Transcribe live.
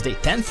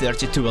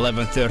10:30 to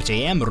 11:30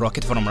 a.m.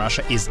 Rocket from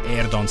Russia is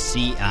aired on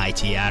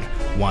CITR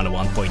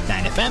 101.9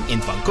 FM in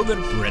Vancouver,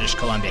 British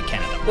Columbia,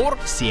 Canada, or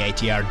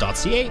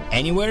CITR.ca,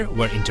 anywhere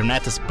where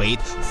internet is paid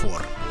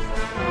for.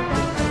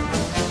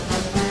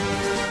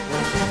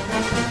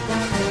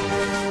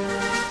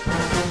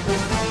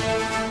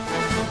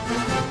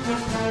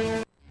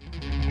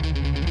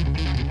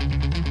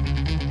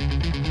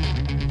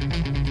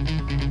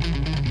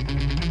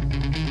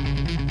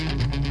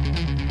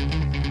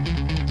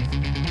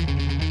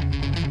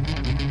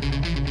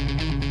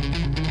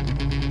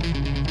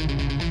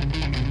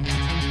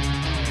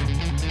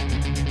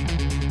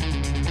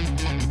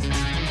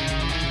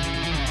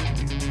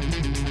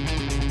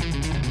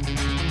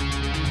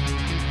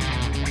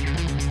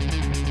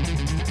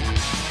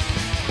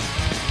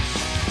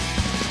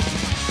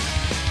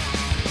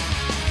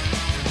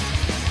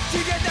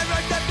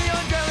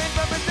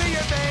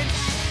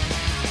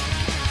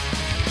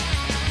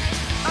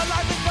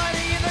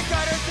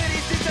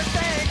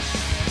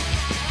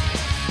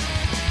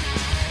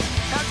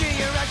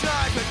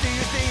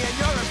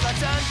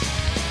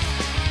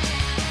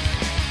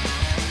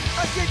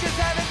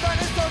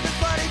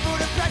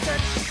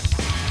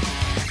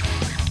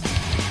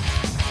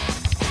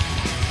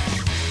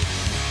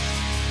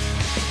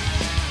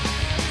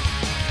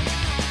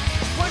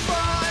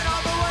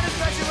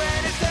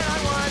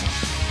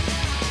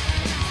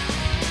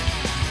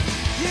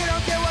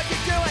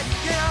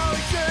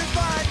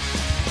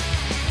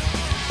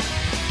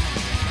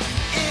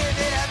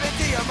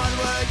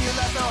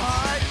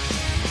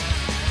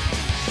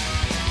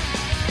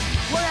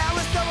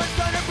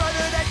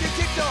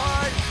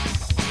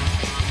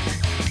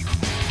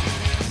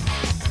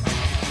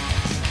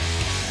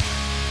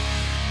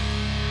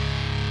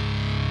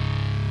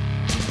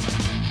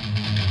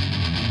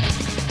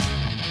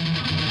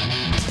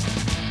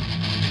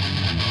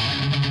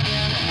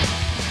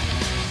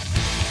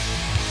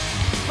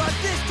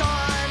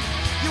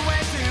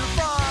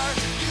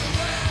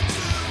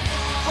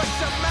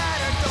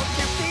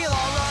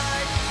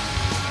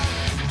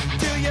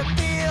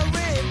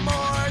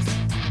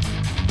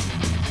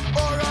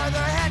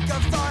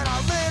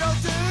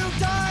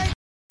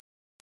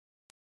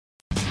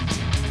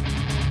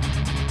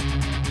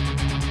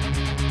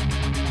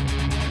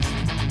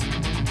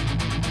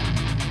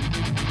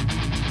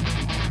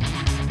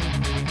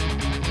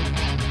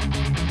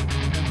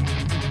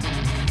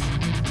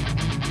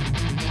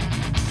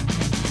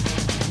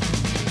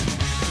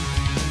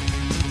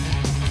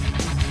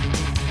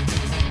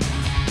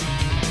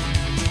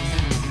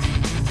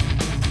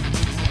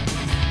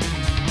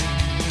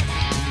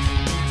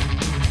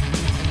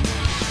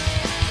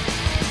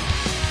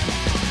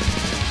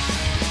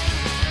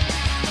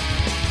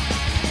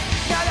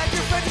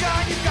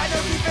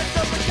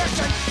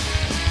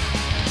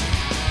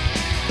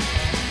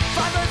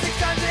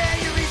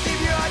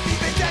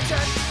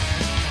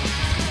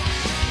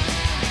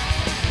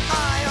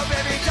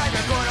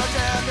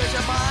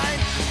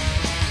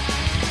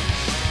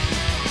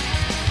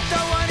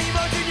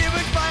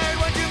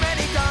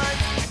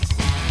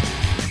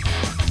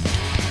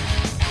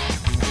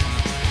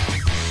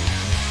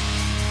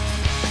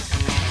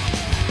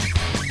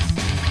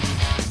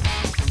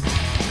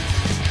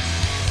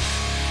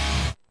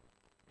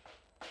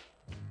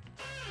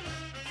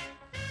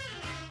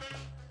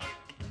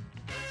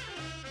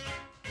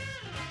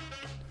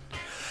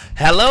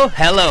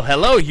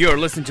 Hello. You're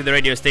listening to the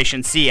radio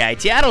station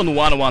CITR on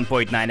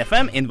 101.9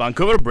 FM in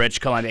Vancouver, British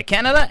Columbia,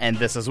 Canada, and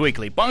this is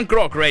weekly punk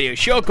rock radio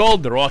show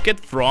called Rocket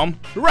from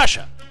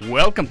Russia.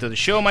 Welcome to the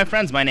show, my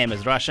friends. My name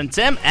is Russian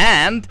Tim,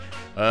 and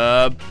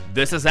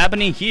this is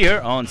happening here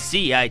on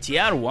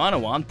CITR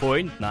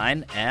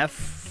 101.9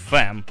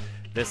 FM.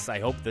 I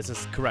hope this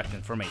is correct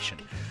information.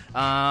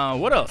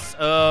 What else?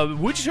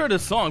 We just heard a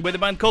song by the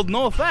band called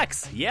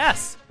NoFX.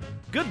 Yes,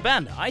 good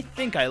band. I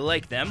think I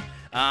like them.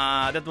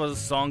 That was a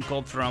song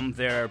called from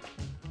their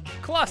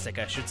classic,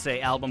 I should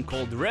say, album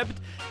called Ripped,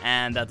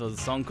 and that was a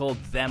song called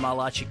The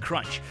Malachi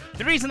Crunch.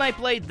 The reason I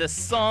played this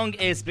song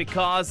is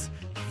because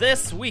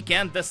this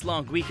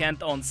long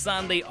weekend on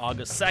Sunday,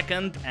 August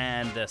 2nd,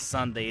 and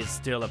Sunday is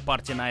still a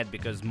party night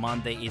because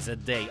Monday is a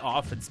day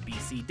off, it's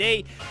BC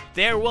Day,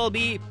 there will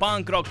be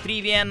punk rock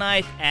trivia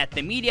night at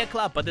the Media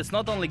Club, but it's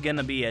not only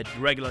gonna be a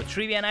regular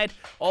trivia night,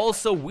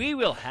 also we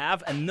will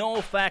have a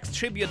NoFX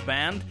tribute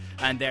band,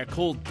 and they're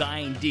called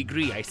Dying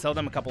Degree. I saw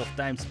them a couple of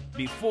times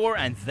before,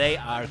 and they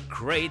are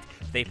great.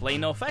 They play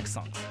NoFX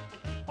songs.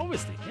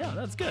 Obviously, yeah,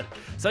 that's good.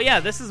 So yeah,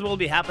 will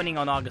be happening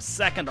on August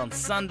 2nd on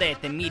Sunday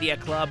at the Media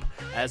Club.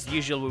 As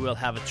usual, we will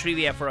have a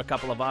trivia for a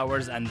couple of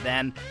hours, and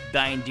then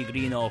Dying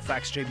Degree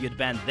NoFX tribute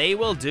band, they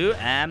will do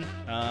a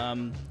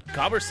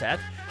cover set,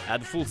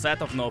 the full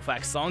set of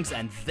NoFX songs,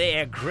 and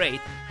they're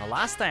great. The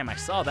last time I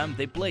saw them,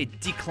 they played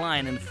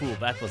Decline in full.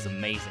 That was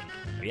amazing.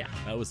 Yeah,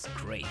 that was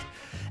great.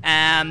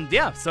 And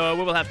yeah, so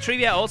we will have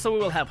trivia. Also, we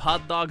will have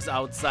hot dogs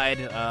outside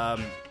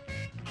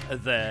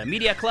the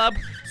Media Club,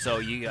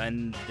 so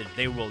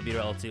they will be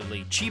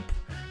relatively cheap.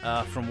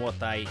 from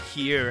what I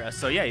hear.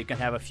 So yeah, you can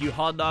have a few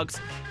hot dogs,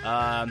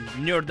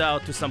 nerd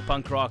out to some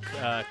punk rock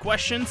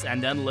questions,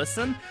 and then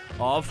listen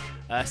of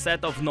a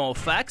set of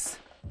NoFX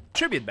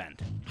tribute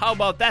band. How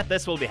about that?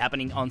 This will be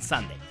happening on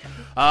Sunday.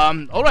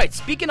 Alright,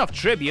 speaking of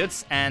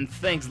tributes and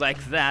things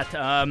like that,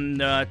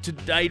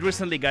 I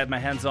recently got my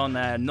hands on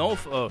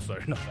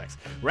NoFX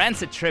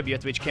Rancid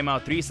tribute, which came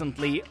out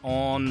recently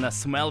on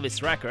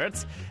Smelvis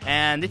Records,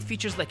 and it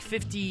features like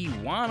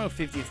 51 or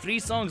 53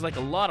 songs, like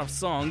a lot of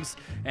songs,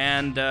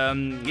 and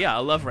yeah, I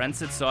love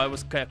Rancid, so I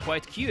was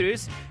quite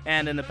curious,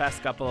 and in the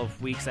past couple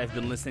of weeks I've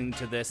been listening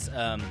to this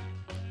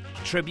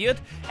tribute,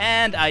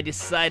 and I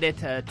decided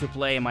to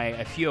play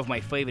a few of my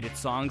favorite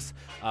songs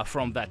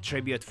from that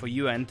tribute for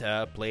you and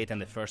play it in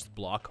the first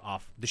block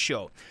of the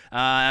show.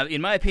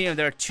 In my opinion,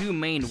 there are two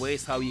main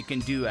ways how you can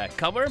do a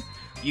cover.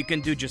 You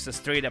can do just a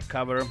straight up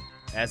cover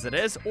as it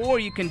is, or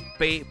you can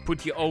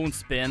put your own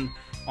spin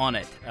on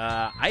it.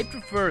 I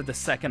prefer the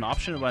second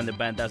option when the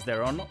band does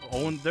their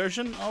own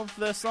version of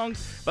the song,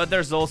 but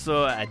there's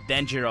also a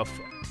danger of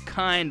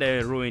kind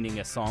of ruining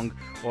a song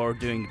or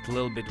doing it a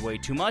little bit way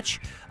too much.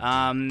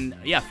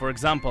 Yeah, for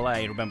example,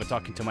 I remember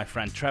talking to my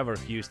friend Trevor,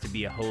 who used to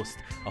be a host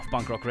of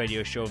punk rock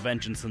radio show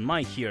Vengeance on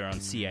Mine here on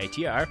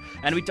CITR,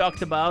 and we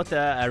talked about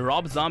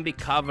Rob Zombie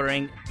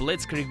covering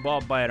Blitzkrieg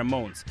Bob by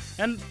Ramones.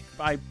 And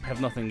I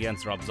have nothing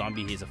against Rob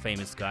Zombie, he's a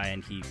famous guy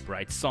and he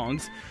writes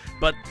songs,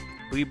 but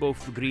we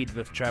both agreed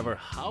with Trevor,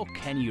 how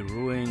can you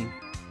ruin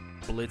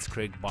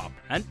Blitzkrieg Bob?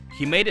 And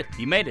he made it.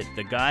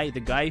 The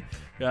guy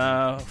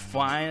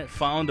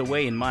found a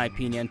way, in my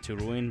opinion, to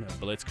ruin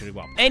Blitzkrieg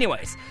Bob.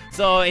 Anyways,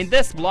 so in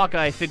this block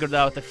I figured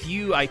out a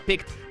few. I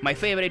picked my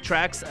favorite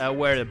tracks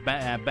where the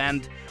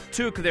band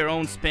took their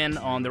own spin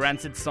on the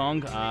Rancid song,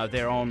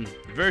 their own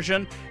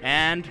version,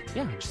 and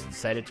yeah, I just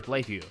decided to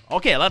play for you.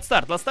 Okay, let's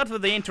start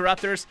with the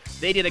Interrupters.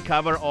 They did a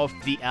cover of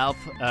the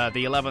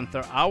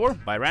 11th Hour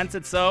by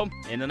Rancid, so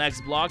in the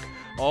next block,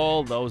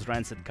 all those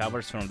Rancid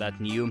covers from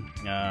that new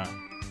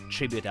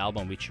tribute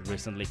album which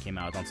recently came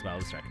out on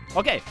Smelvis Records.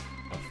 Okay,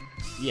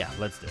 yeah,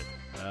 let's do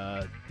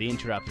it. The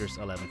Interrupters,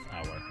 11th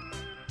Hour.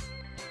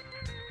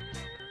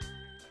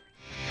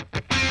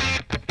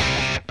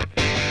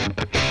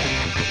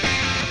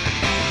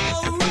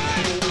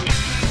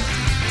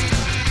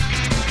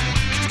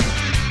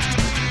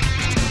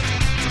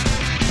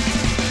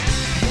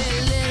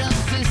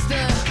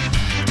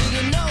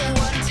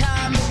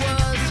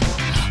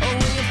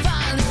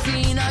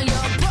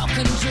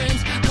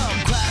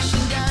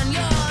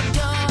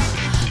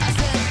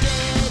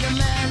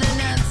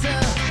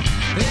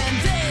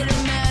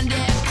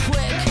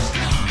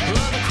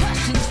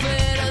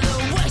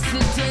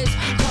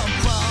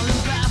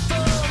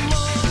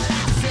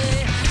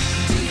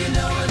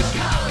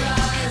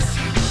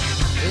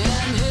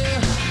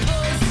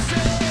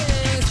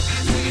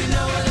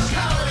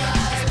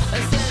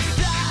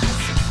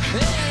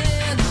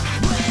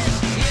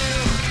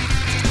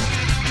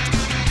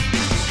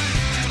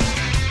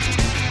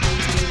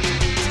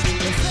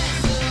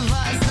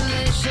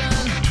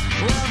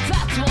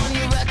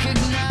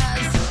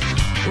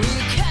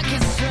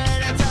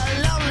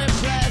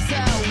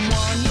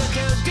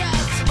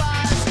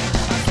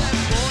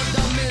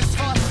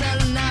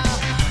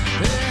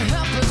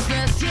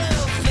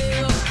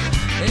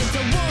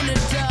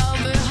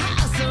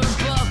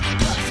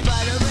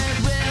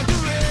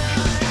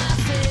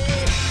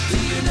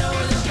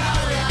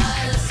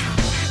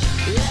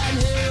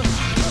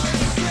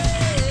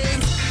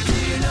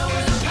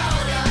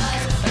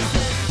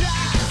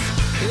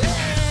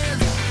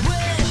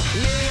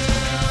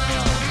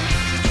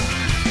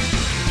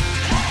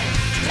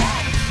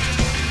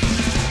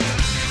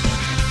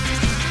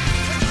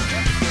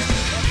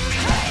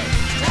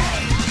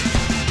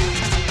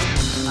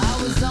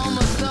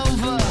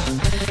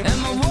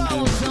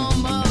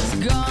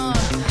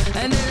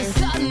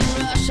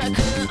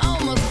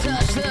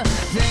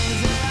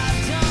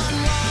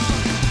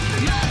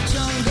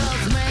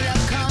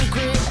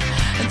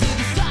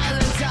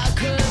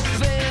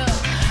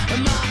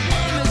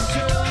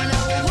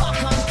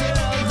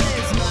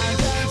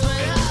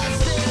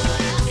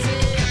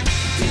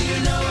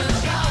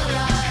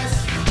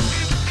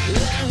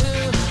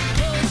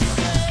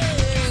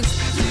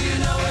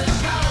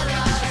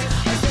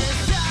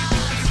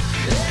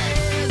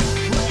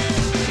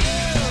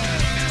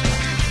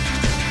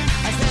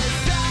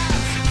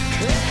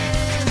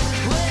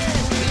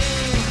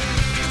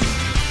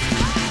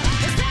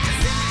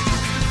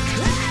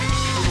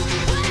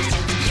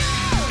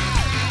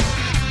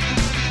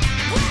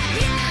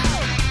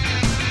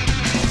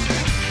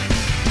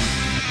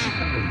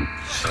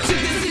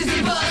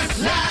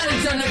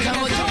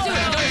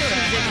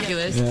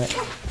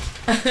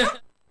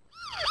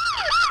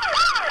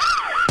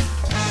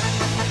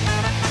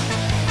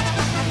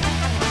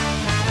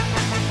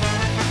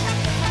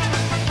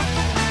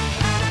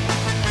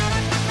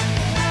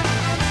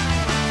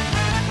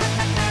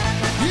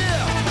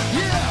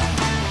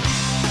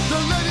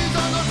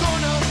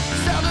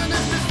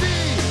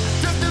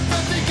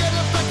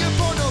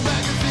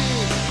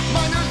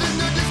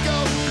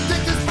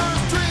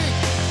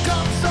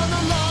 Come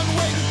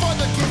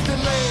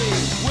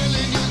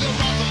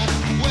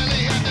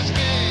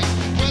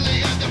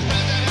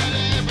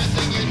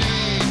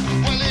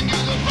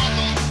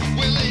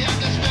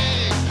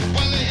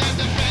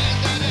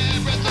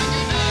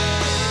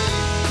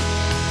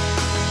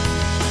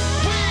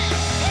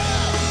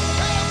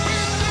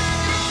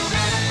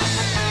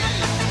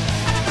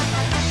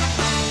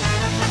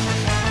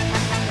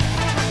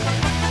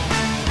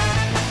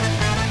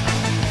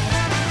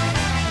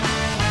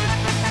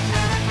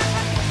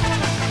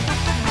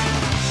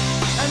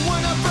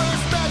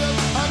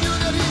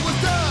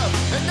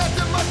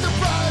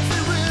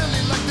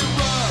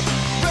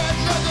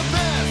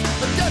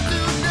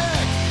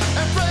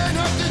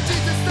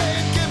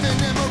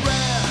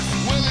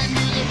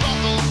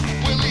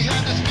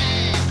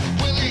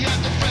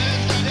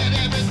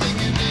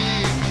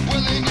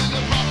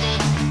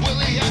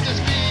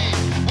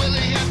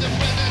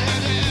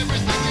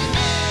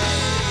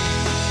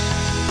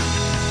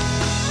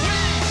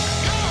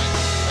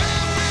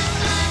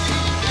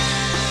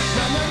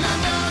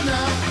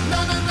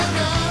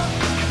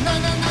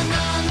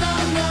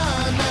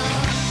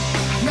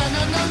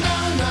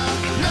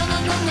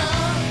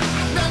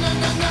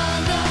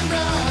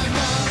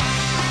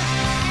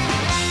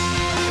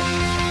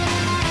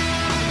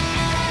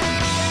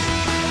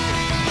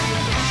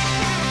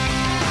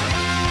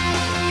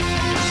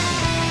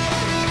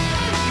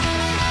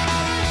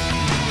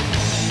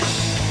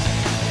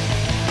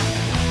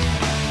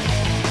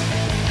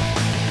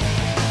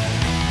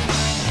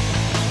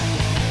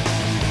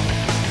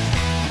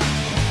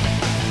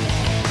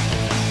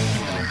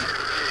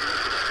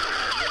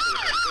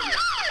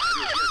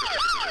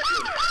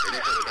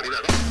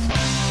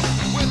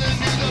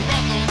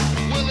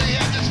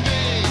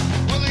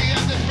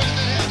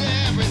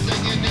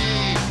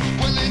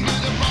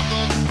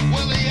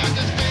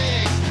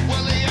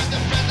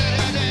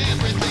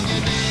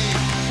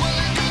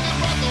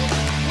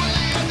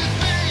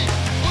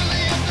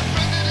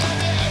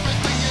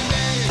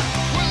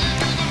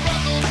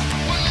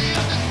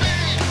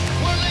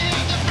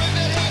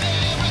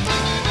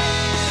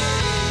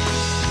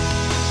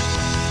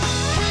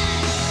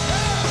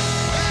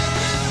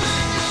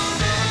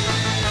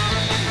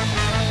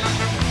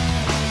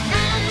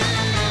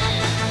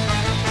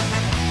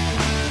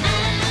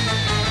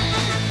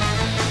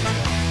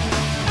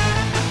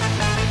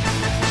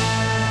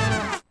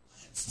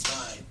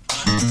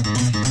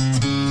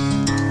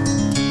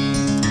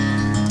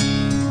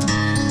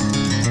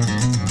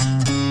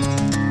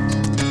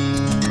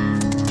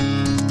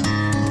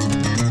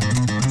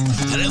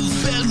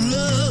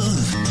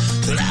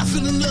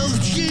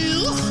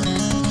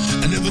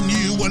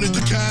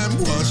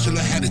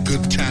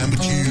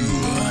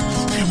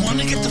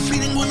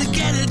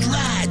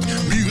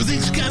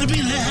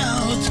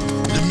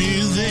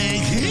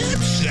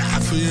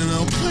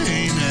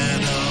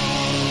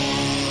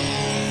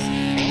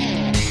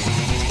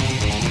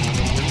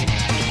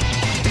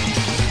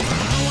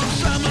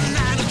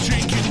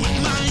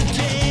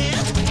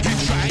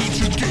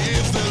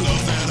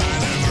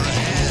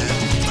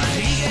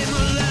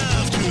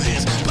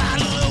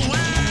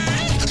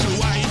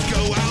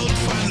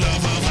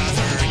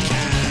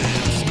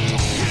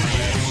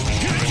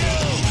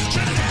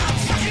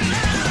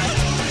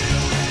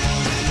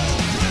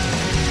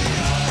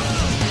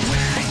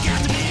I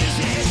got the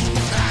music,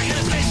 I got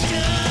a place to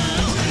go.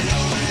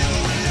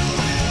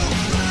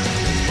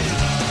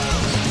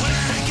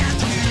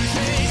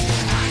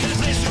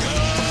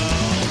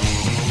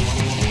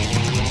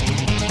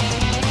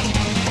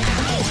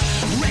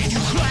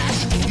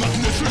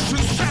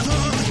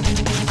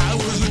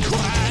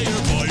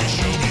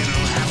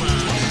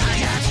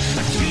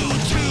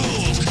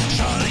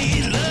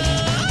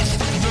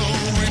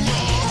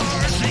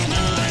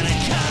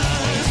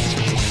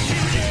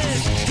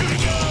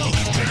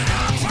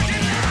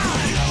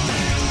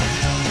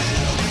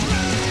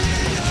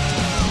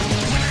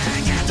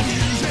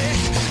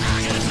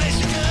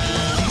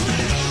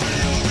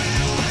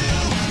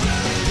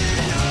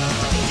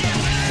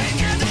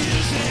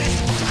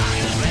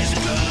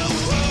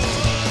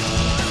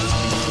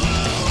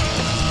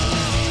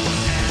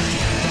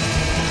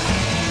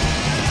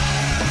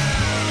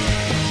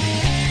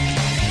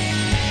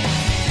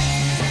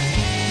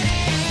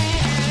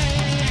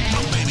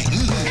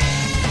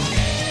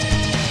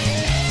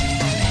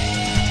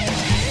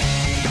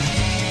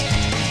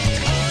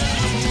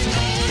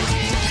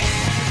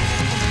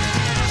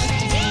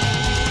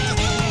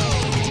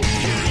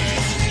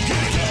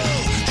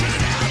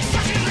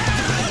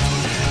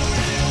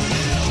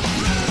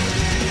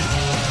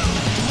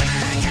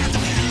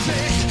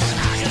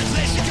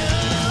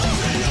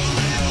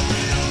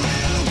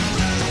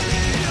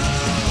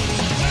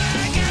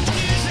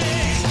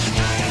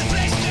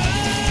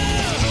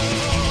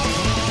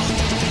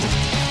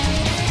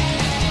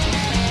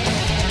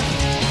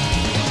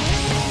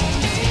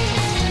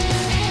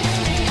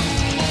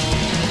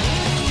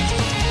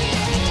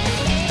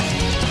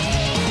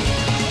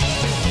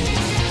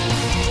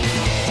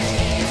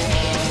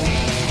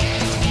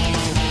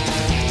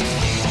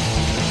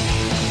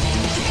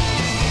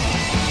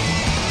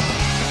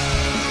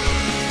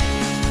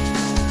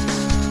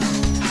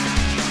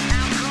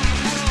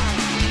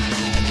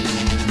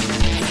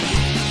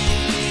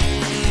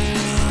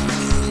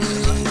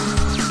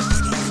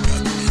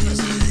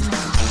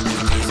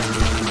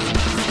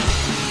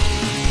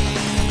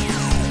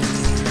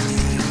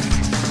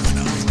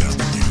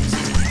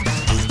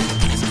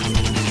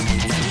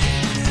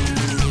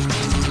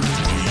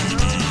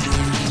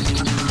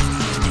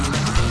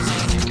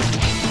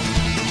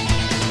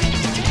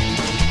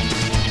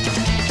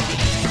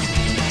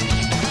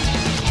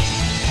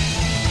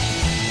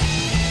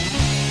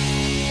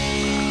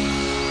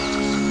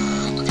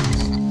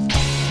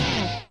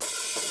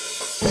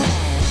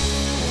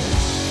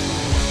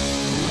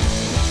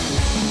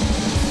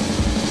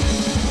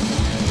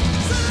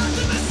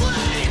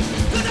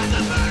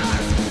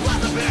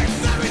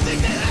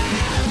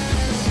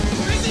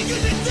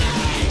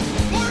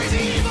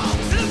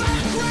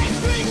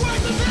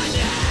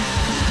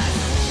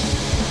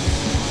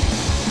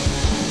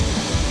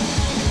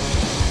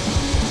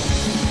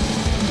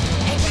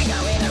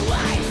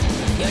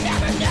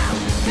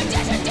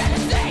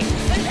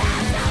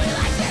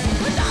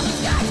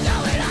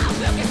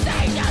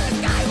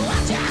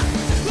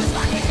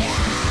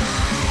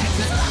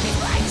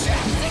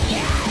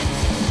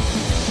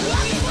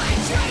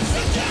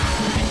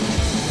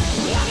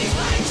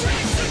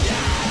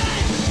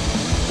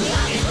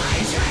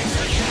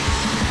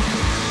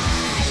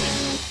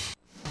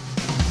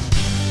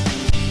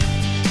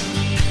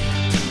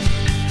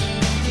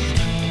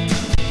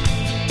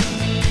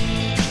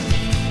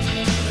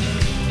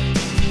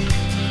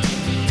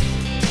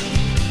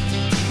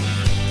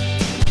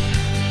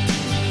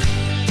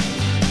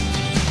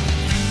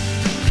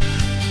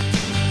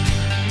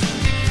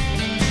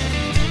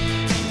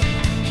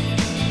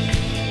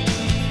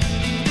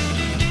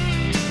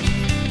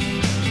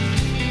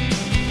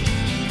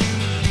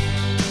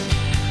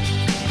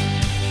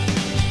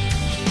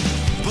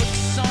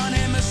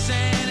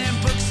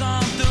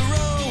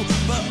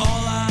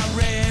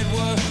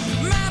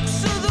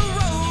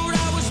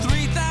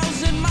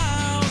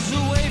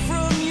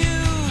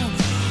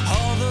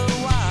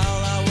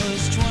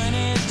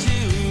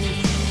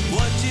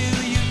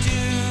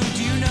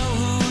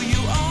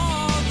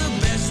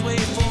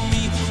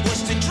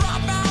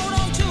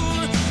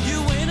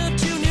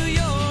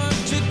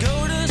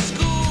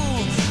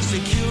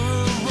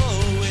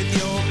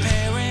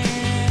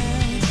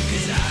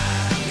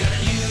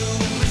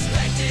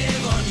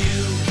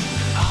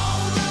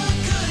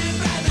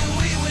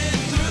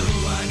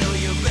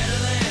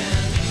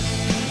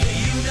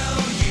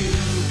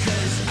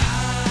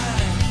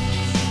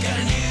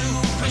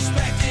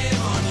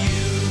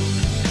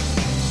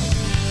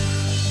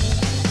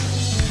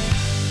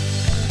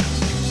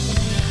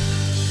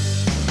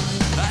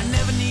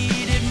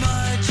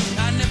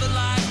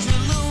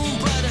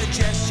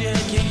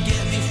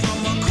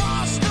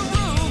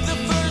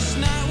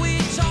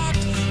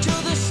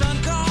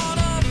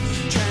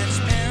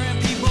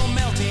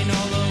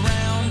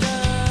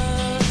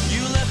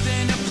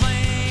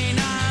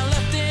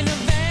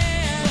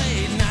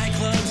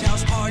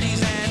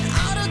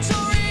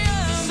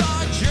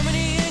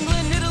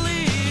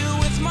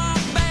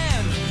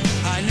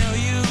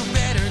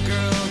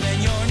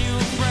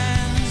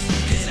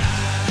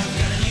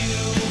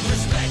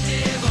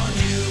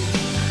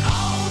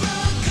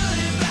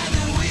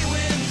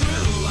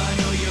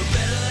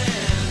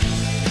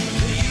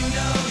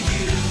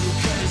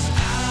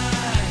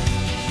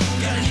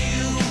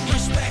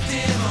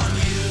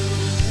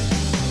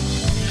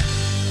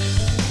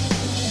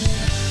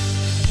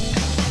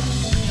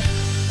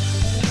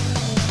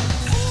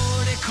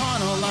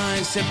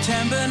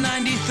 September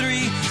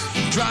 93.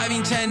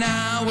 Driving 10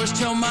 hours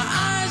till my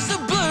eyes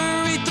are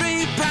blurry.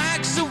 3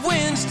 packs of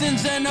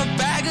Winstons and a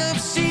bag of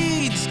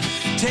seeds.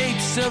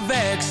 Tapes of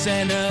X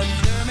and a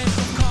thermos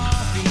of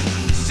coffee.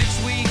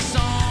 6 weeks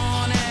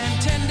on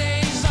and 10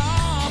 days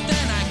off.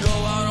 Then I go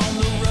out on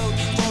the road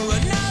for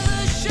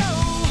another show.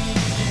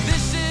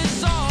 This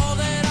is all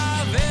that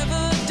I've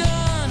ever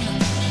done.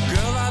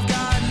 Girl, I've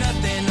got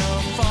nothing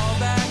to fall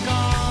back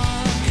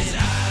on. 'Cause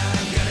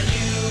I've got a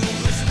new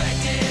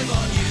perspective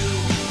on you.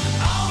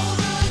 All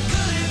the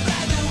good and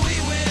bad that we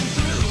went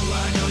through.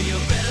 I know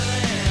you're better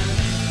than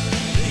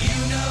you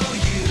know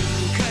you.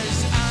 'Cause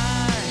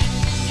I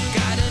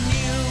got a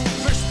new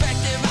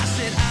perspective. I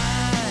said I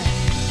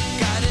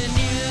got a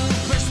new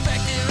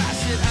perspective. I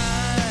said I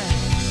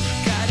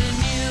got a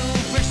new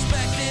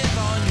perspective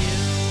on you.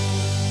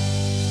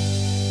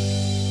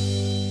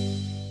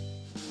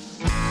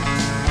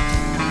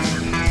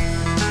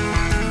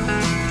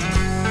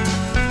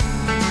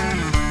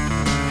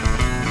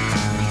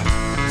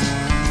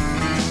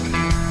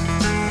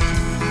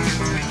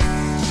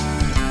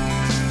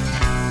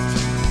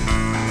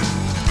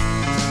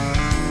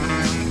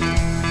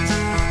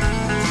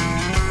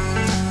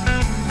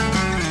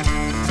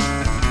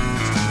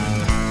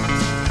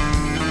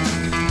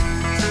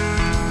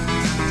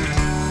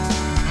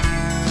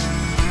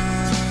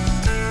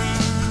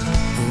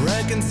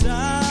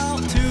 Reconcile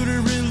to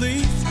the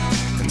relief,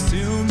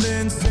 consumed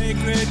in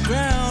sacred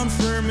ground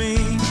for me.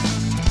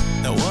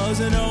 There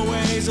wasn't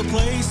always a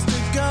place to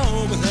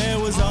go, but there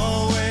was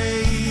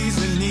always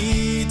a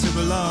need to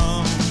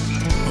belong.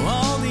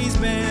 All these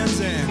bands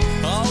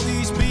and all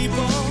these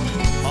people,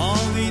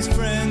 all these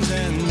friends,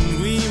 and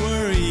we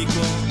were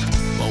equal.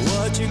 But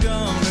what you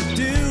gonna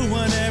do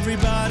when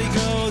everybody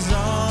goes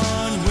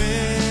on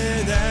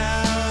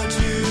without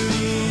you?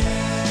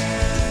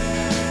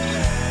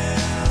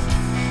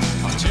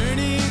 I'll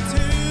journey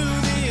to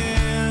the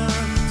end.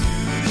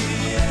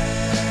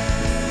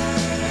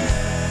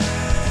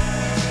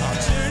 I'll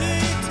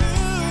journey to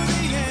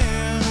the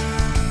end.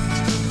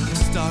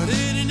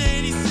 Started in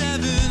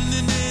 87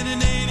 and then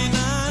in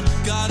 89.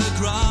 Got a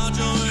garage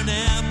or an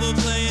amp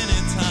playing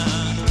in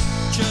time.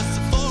 Just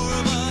the 4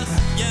 of us,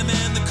 yeah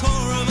man, the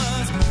core of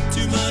us.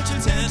 Too much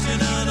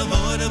attention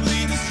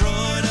unavoidably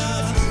destroyed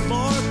us.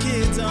 4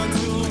 kids on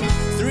tour,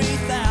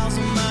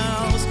 3,000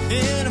 miles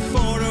in a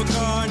 4-door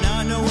car,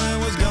 not knowing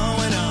what's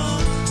going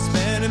on.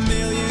 Spent a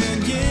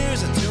million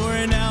years of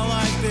touring out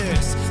like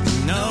this.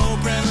 No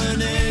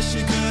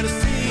premonition could have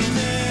seen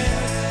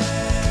this.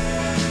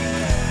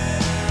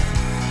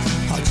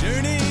 I'll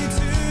journey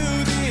to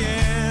the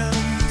end.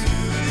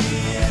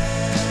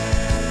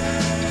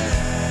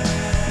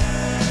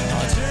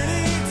 I'll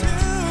journey to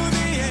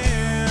the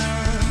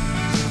end.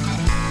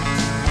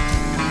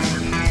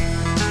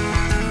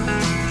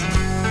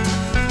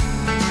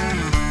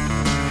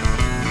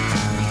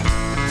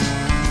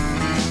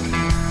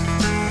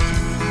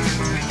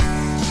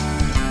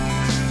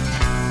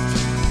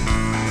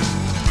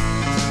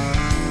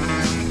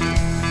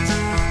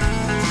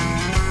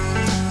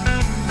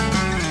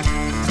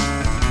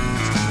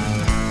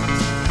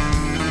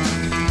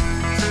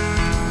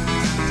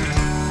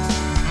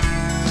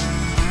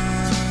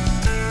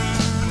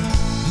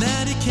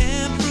 Matty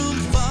came from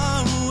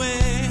far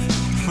away,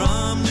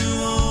 from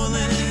New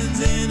Orleans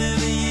into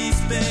the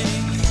East Bay.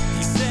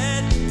 He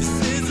said, this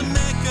is a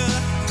Mecca.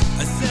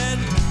 I said,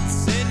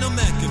 this ain't no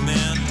Mecca,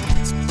 man.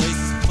 This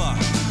place is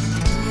fucked.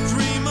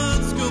 3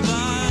 months go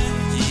by,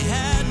 he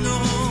had no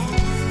home,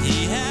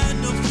 he had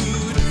no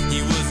food,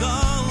 he was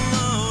all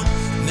alone.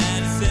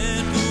 Matty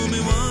said, fool me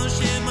once,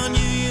 shame on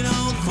you, you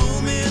don't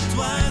fool me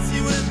twice.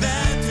 He went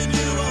back to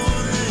New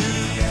Orleans.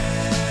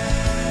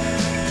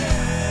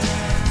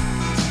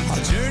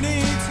 I'll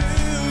journey to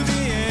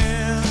the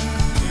end.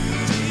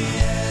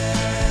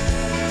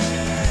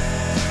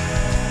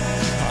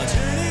 I'll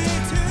journey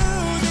to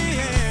the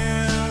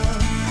end.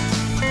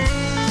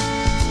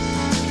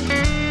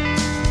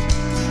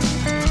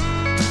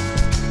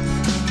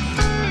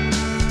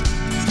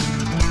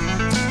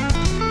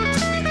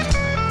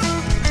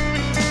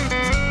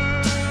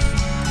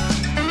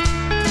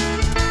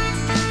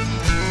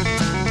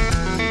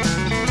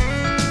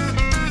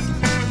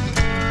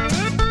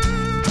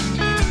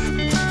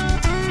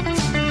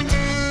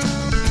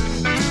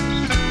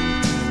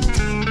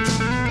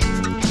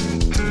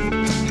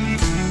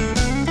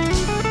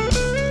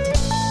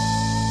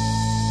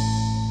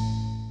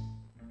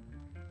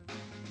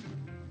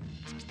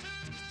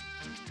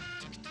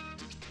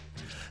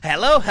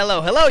 Hello,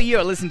 hello, hello.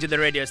 You're listening to the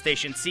radio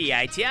station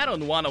CITR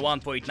on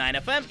 101.9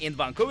 FM in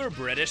Vancouver,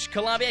 British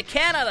Columbia,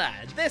 Canada.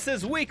 This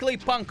is weekly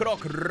punk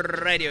rock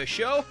radio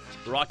show,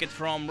 Rocket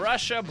from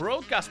Russia,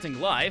 broadcasting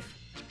live.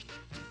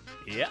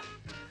 Yeah.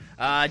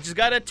 Just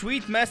got a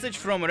tweet message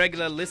from a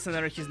regular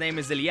listener. His name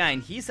is Ilya,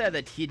 and he said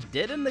that he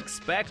didn't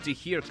expect to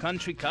hear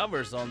country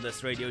covers on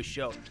this radio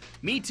show.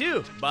 Me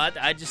too, but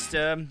I just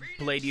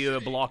played you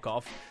a block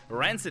of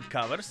Rancid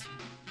covers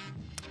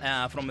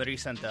from the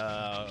recent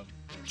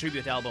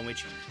tribute album,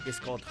 which is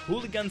called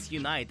Hooligans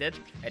United,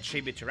 a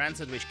tribute to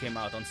Rancid, which came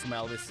out on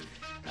Smelvis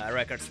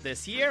Records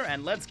this year.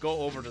 And let's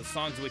go over the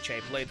songs which I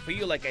played for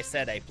you. Like I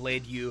said, I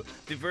played you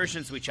the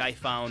versions which I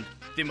found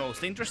the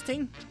most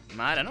interesting.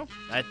 I don't know,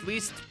 at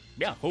least,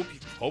 yeah,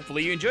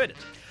 hopefully you enjoyed it.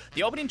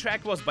 The opening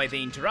track was by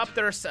The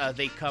Interrupters.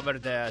 They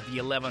covered the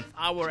 11th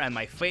hour, and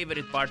my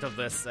favorite part of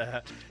this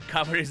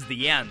cover is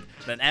the end.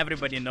 Then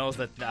everybody knows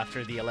that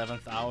after the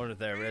 11th hour,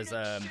 there is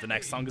the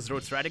next song is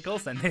Roots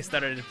Radicals, and they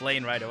started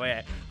playing right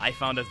away. I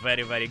found it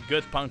very, very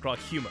good punk rock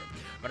humor.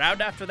 But right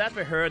after that,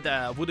 we heard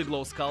Voodoo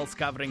Glow Skulls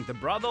covering The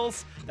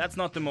Brothels. That's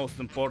not the most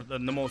important,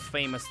 the most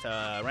famous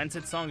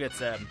Rancid song.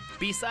 It's a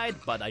B-side,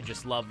 but I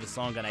just love the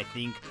song, and I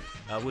think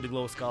Voodoo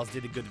Glow Skulls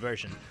did a good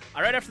version.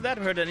 Right after that,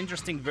 we heard an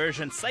interesting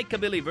version,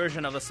 psychobilly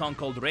version of a song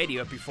called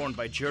Radio, performed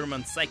by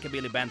German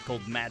psychobilly band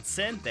called Mad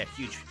Sin. They're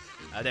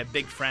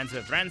big friends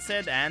with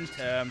Rancid, and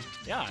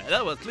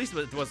at least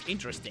it was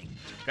interesting.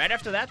 Right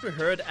after that, we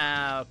heard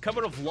a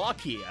cover of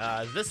Loki.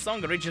 This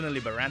song originally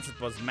by Rancid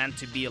was meant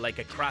to be like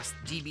a crust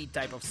DB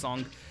type of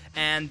song,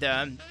 and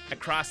a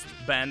crust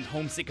band,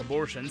 Homesick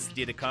Abortions,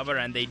 did a cover,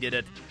 and they did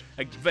it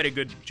a very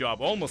good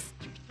job. Almost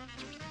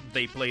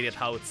they played it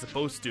how it's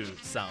supposed to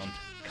sound,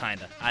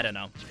 kinda. I don't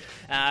know.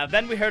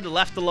 Then we heard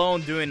Left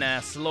Alone doing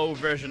a slow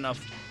version of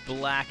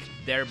Black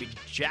Derby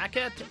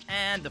Jacket,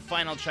 and the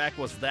final track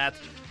was that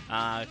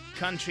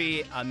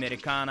country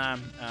Americana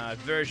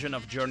version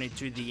of Journey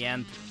to the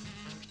End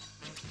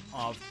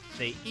of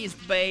the East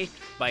Bay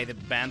by the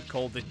band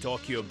called the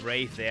Tokyo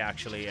Brave. They're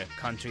actually a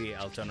country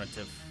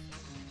alternative,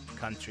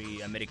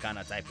 country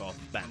Americana type of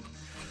band.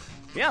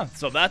 Yeah,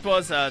 so that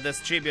was this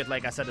tribute.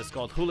 Like I said, it's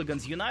called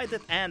Hooligans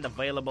United and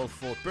available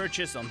for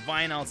purchase on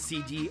vinyl,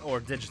 CD, or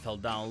digital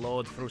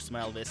download through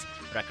Smelvis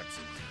Records.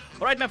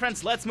 Alright, my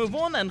friends, let's move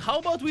on, and how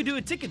about we do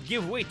a ticket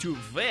giveaway to a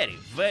very,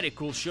 very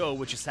cool show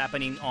which is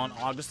happening on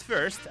August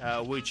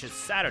 1st, which is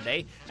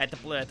Saturday, at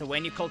a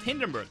venue called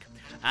Hindenburg.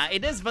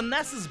 It is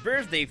Vanessa's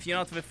birthday. If you're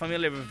not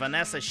familiar with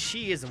Vanessa,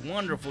 she is a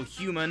wonderful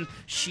human.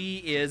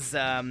 She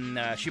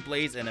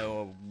plays in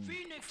a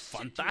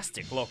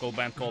fantastic local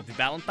band called The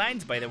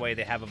Valentines. By the way,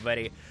 they have a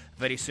very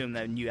soon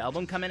a new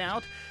album coming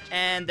out,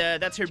 and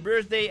that's her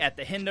birthday at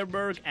the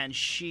Hindenburg, and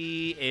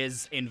she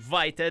is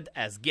invited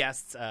as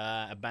guests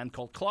a band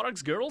called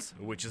Clorox Girls,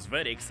 which is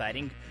very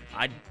exciting.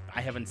 I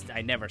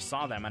never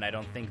saw them, and I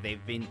don't think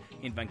they've been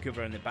in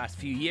Vancouver in the past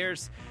few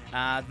years.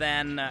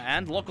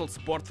 And local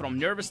support from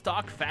Nervous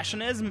Talk,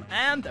 Fashionism,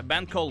 and a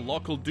band called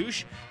Local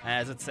Douche,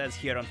 as it says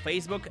here on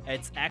Facebook.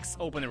 It's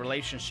ex-open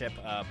relationship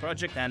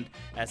project, and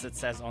as it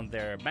says on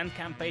their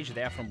Bandcamp page,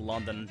 they are from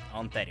London,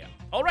 Ontario.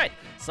 Alright,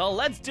 so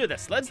let's do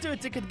this. Let's do a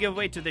ticket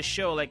giveaway to this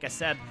show. Like I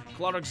said,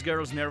 Clorox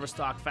Girls, Nervous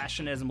Talk,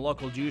 Fashionism,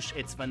 Local Douche.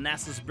 It's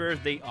Vanessa's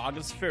birthday,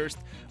 August 1st,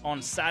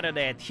 on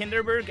Saturday at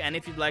Hindenburg, and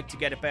if you'd like to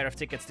get a pair of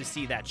tickets to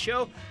see that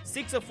show,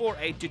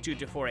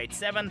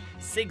 604-822-2487,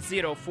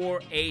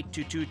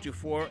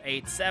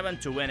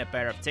 604-822-2487 to win a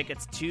pair of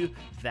tickets to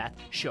that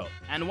show.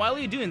 And while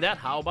you're doing that,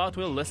 how about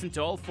we'll listen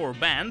to all four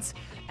bands,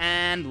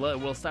 and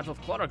we'll start with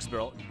Clorox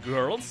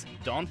Girls,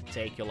 Don't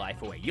Take Your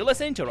Life Away. You're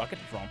listening to Rocket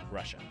from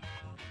Russia.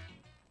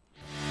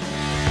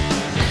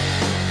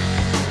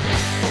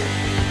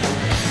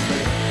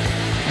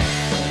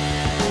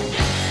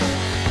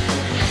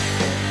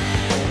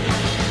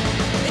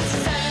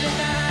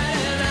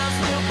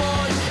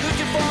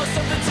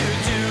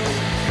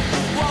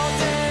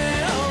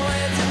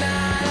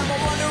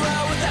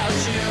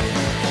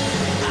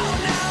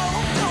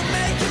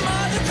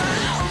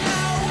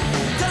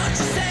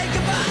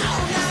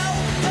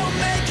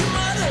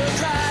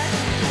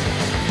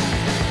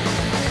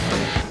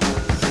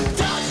 Don't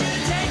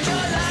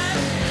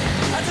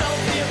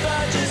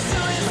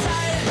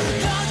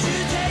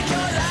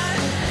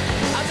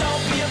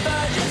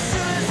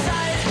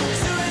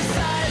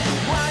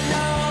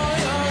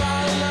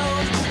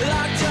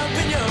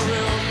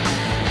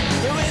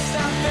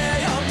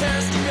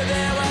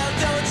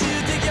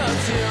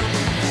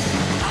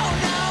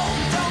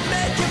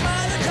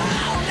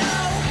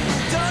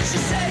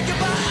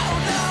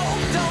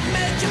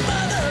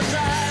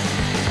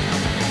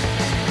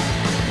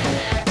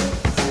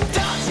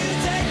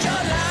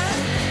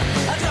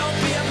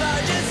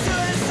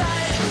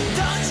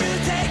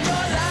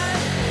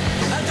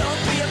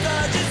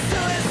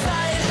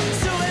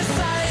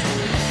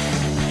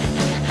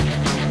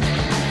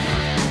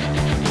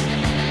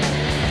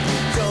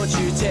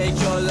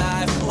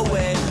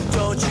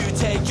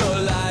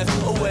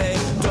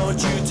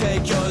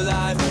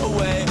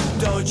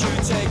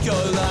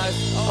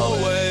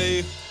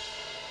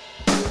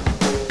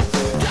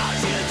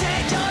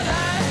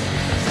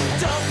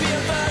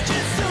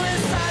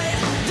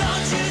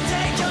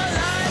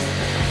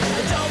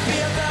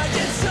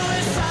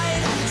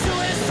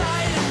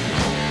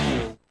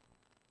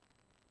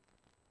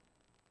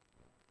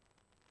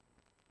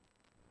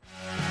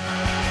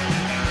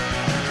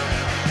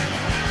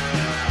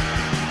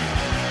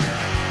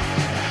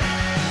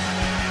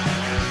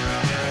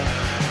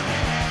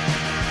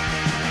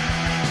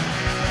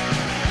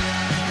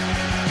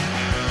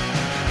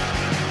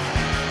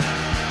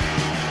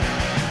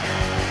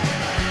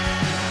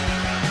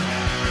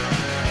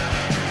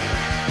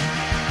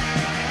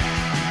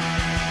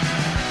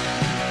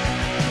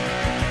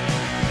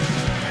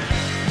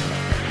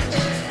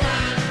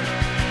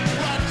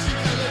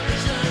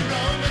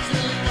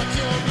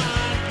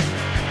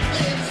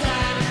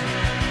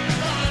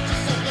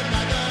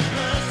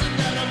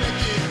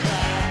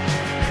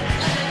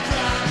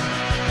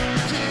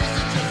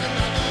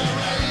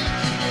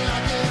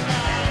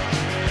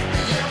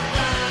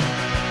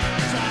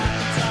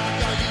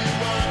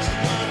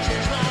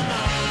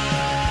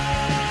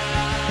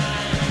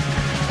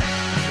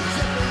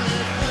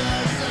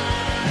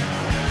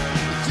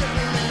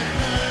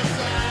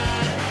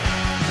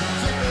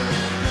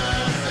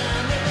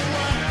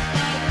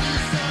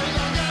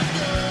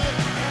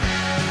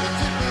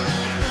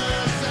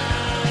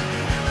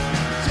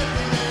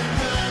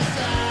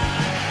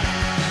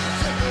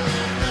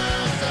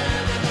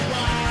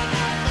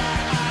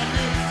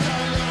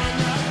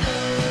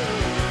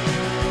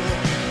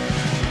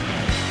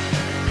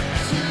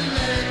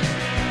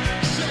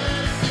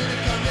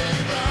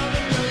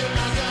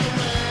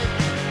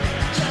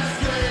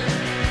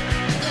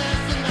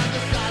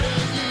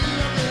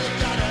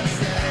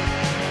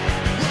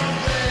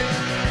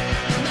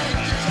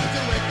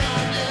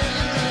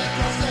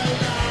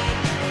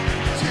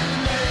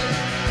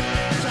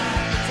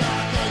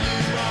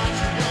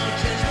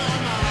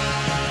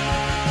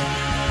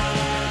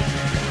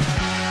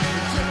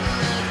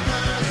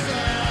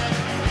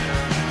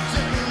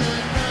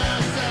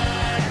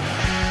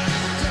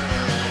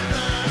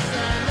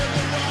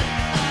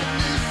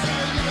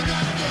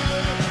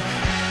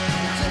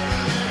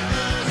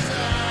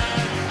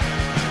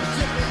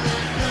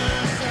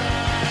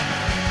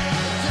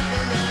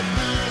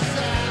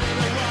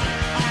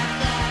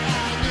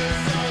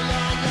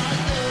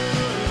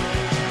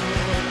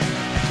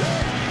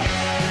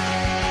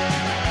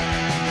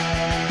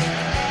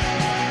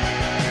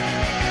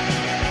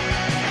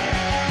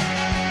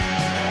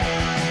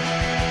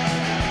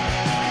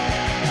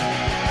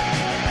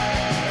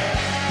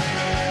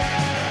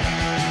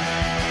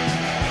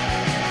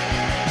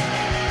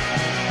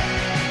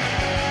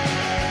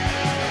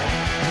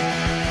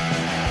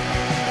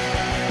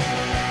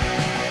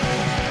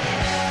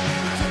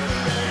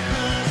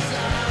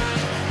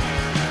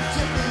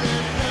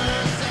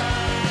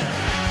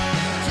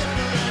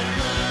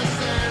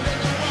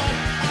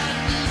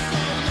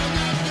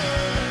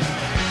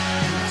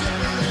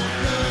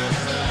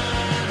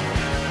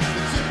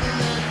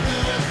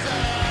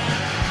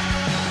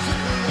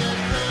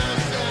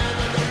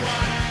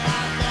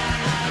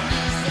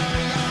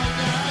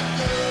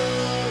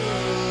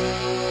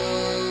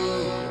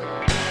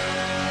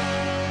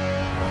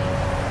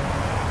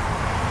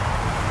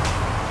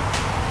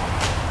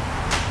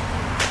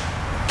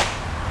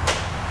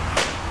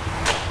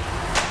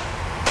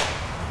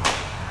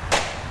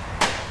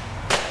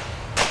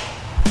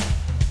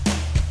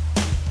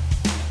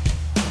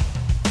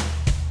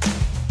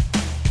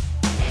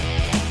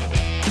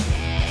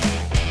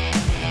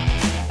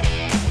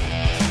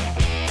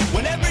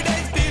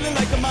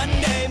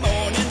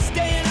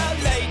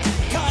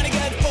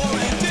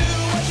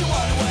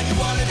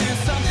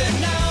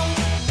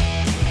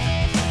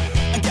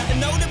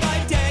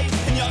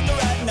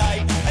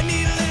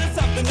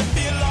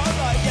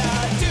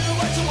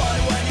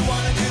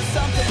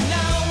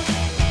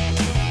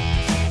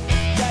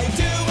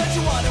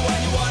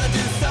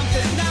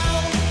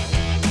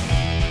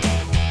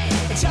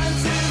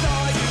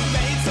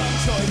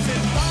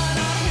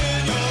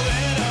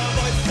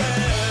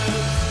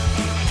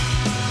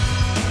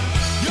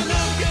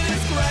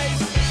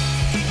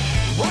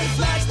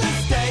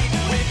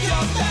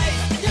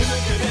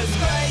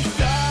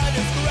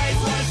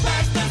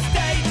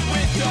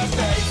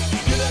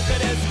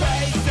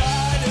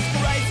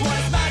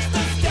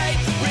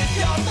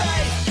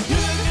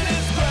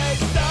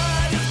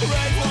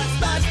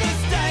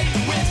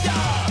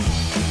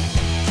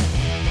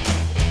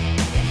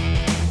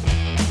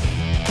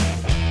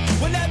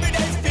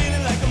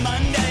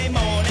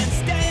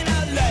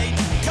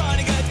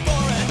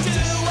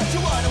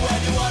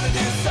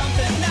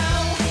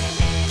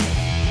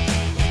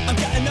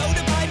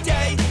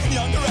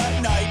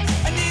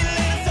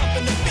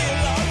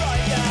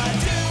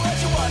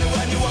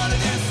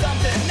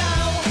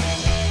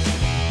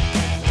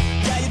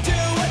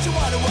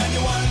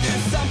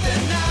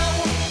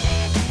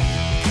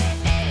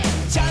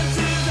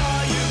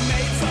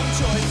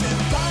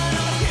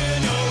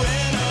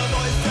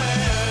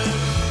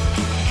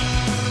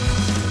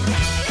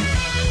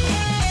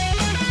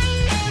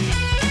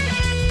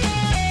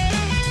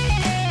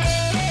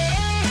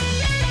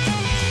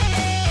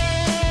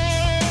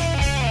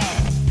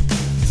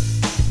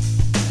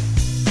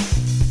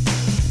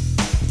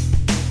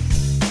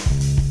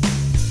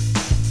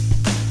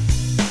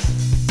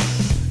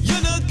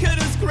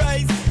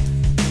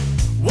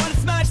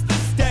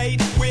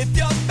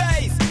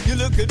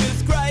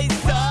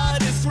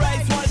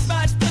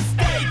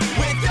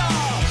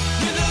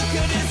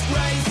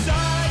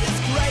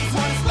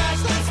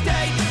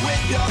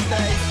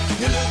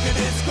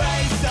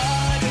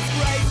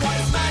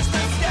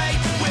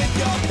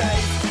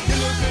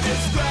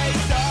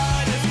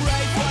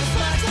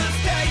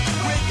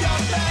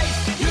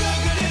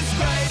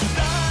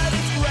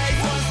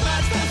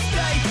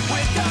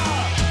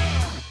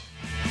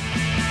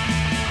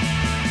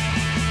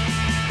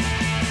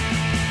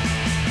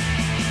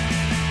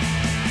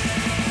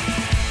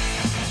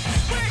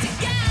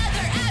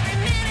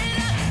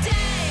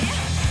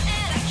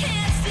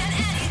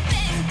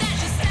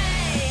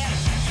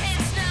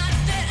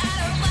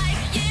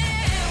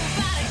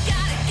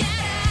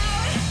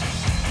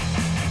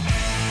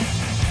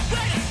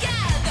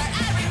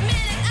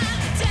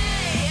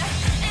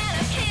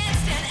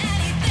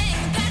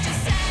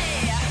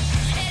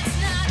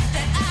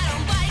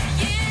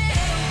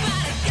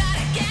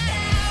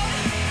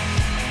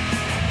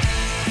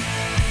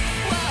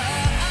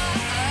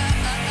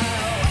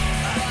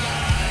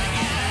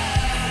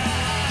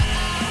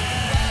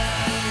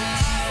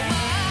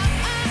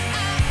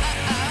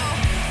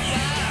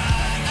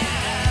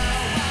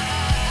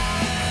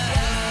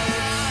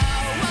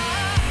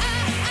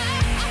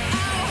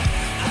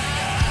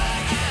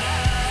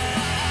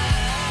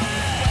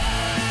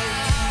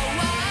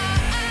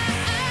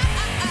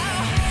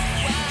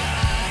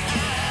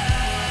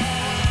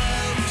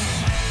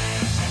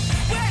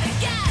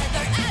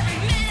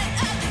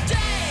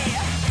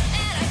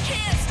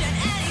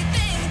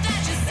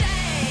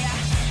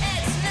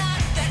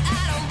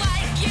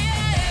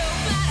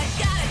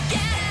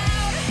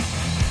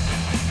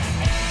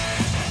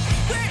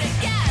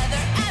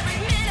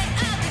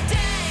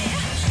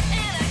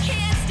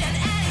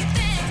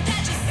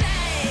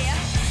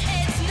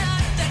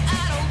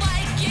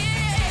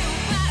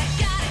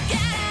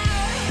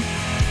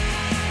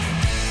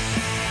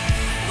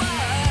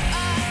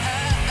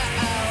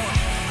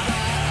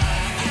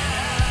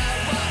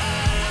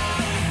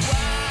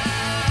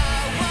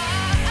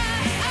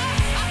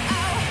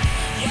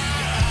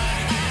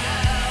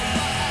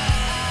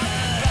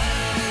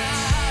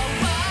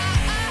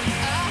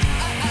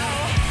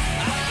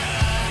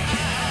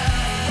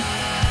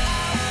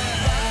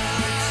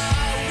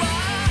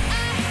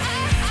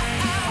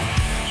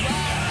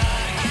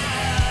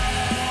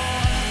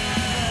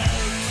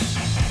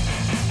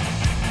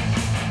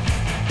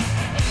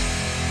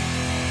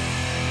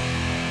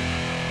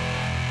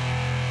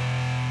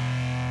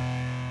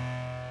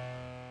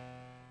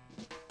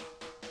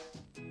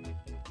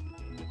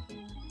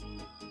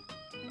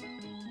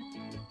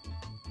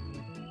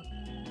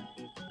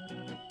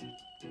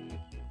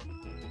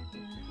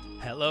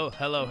Hello,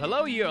 hello,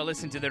 hello. You're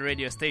listening to the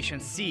radio station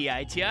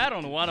CITR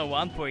on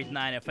 101.9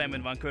 FM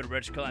in Vancouver,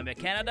 British Columbia,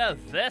 Canada.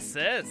 This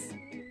is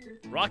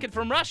Rocket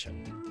from Russia.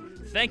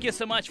 Thank you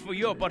so much for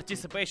your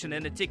participation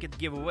in the ticket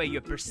giveaway, your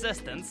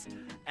persistence,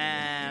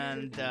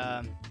 and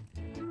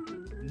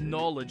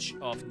knowledge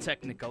of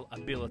technical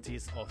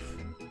abilities of...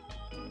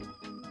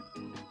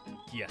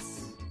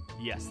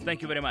 Yes,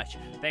 thank you very much.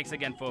 Thanks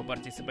again for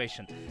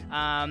participation.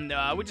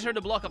 We just heard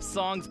a block of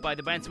songs by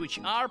the bands which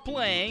are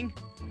playing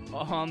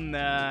on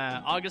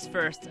August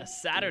 1st,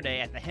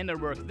 Saturday at the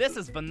Hindenburg. This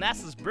is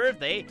Vanessa's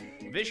birthday.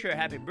 Wish her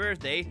happy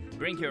birthday.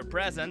 Bring her a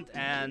present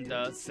and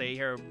say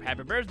her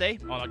happy birthday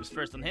on August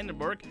 1st on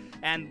Hindenburg.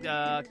 And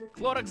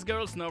Clorox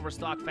Girls,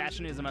 Noverstock,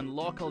 Fashionism, and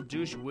Local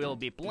Douche will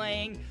be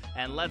playing.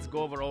 And let's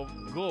go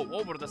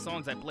over the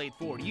songs I played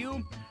for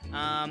you.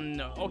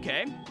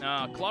 Okay,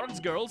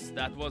 Clorox Girls,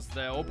 that was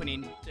the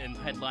opening and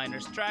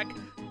headliners track.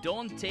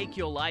 Don't Take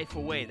Your Life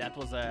Away, that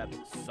was a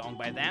song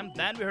by them.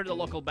 Then we heard a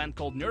local band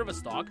called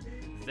Nervous Talk.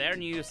 Their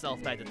new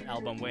self-titled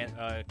album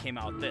came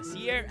out this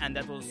year, and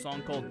that was a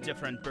song called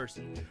Different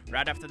Person.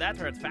 Right after that,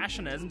 we heard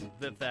Fashionism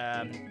with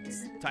the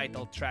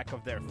title track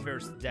of their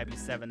first debut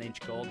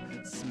 7-inch called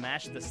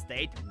Smash the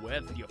State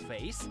With Your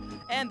Face.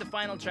 And the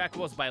final track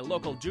was by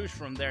Local Juice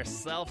from their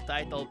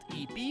self-titled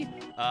EP,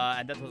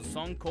 and that was a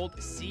song called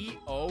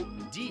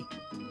COD.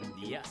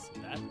 Yes,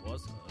 that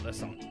was the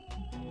song.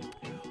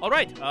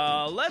 Alright,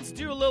 let's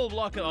do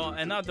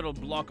another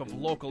block of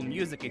local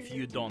music if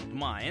you don't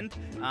mind,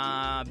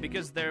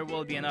 because there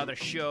will be another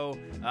show.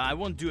 I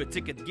won't do a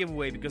ticket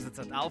giveaway because it's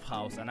at Alf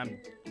House, and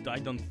I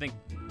don't think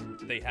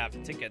they have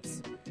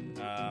tickets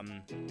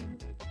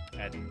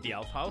at the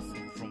Alf House,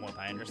 from what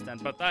I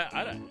understand, but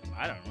I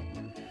don't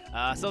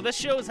know. So this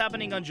show is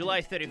happening on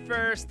July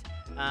 31st,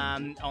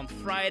 on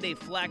Friday.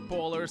 Flag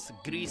Polars,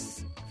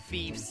 Grease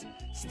Thieves,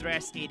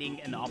 Stress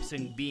Eating, and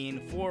Obscene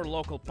Being, 4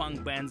 local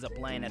punk bands are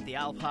playing at the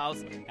Alf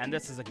House, and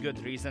this is a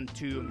good reason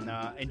to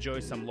enjoy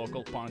some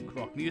local punk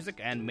rock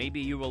music, and maybe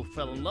you will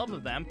fall in love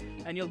with them,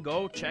 and you'll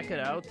go check it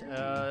out,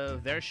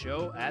 their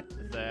show at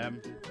the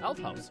Alf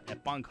House, a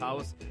punk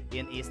house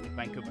in East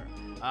Vancouver.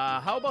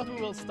 How about we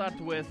will start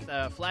with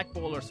Flag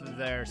Polars with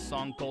their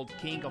song called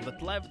King of the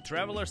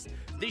Travelers.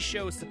 This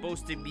show is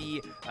supposed to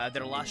be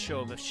their last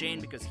show with Shane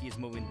because he's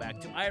moving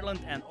back to Ireland,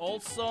 and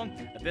also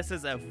this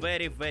is a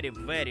very, very,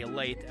 very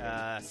late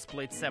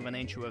split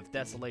 7-inch with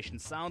Desolation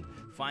Sound.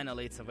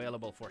 Finally, it's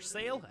available for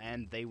sale,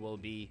 and they will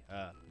be,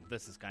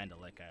 this is kind of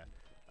like a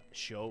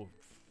show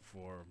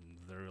for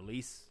the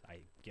release, I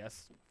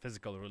guess,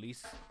 physical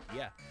release.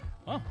 Yeah.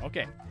 Oh,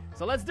 okay.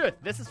 So let's do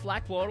it. This is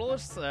Flag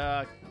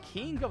Polars,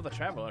 King of the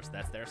Travelers.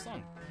 That's their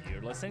song.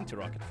 You're listening to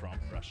Rocket from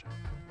Russia.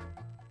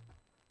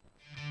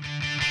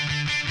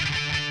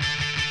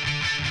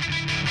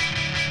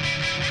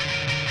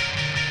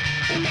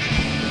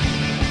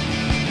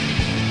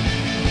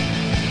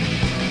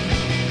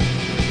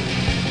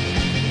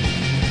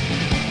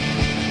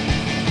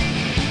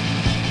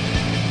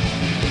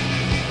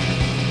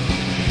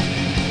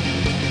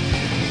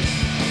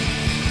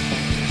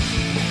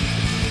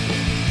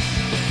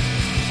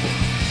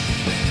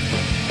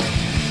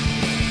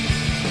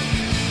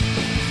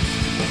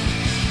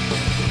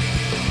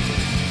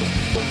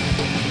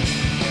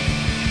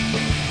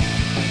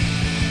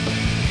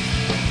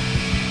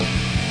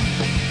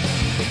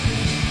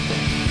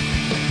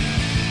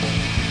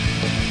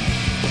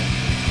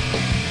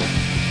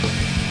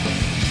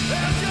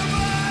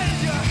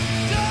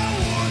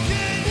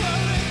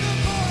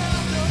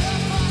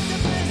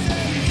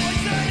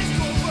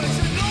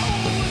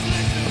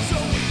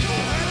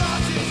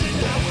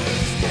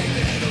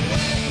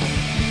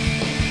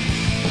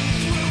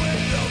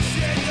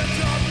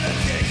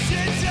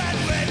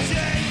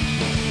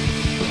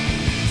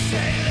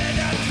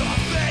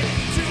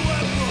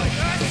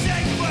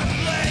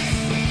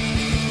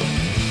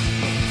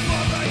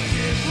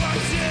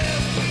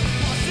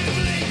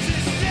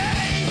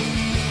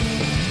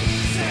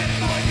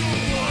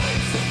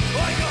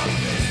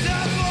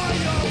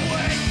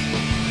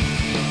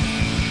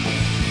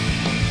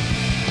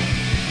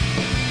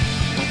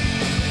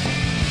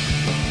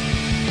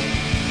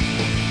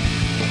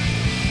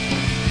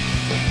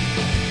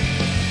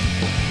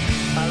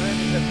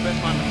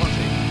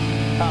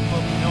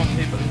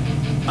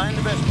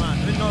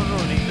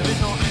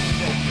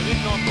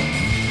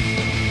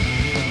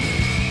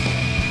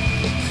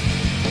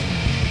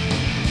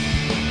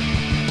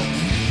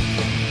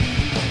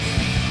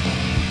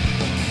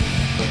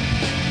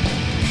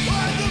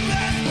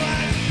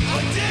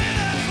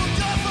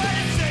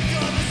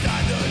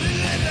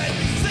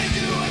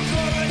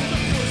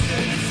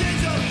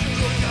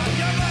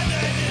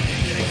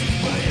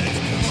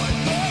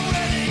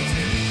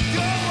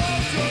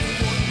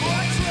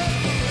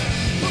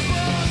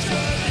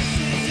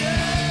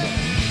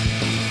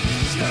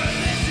 Sure,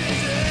 this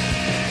is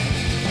it.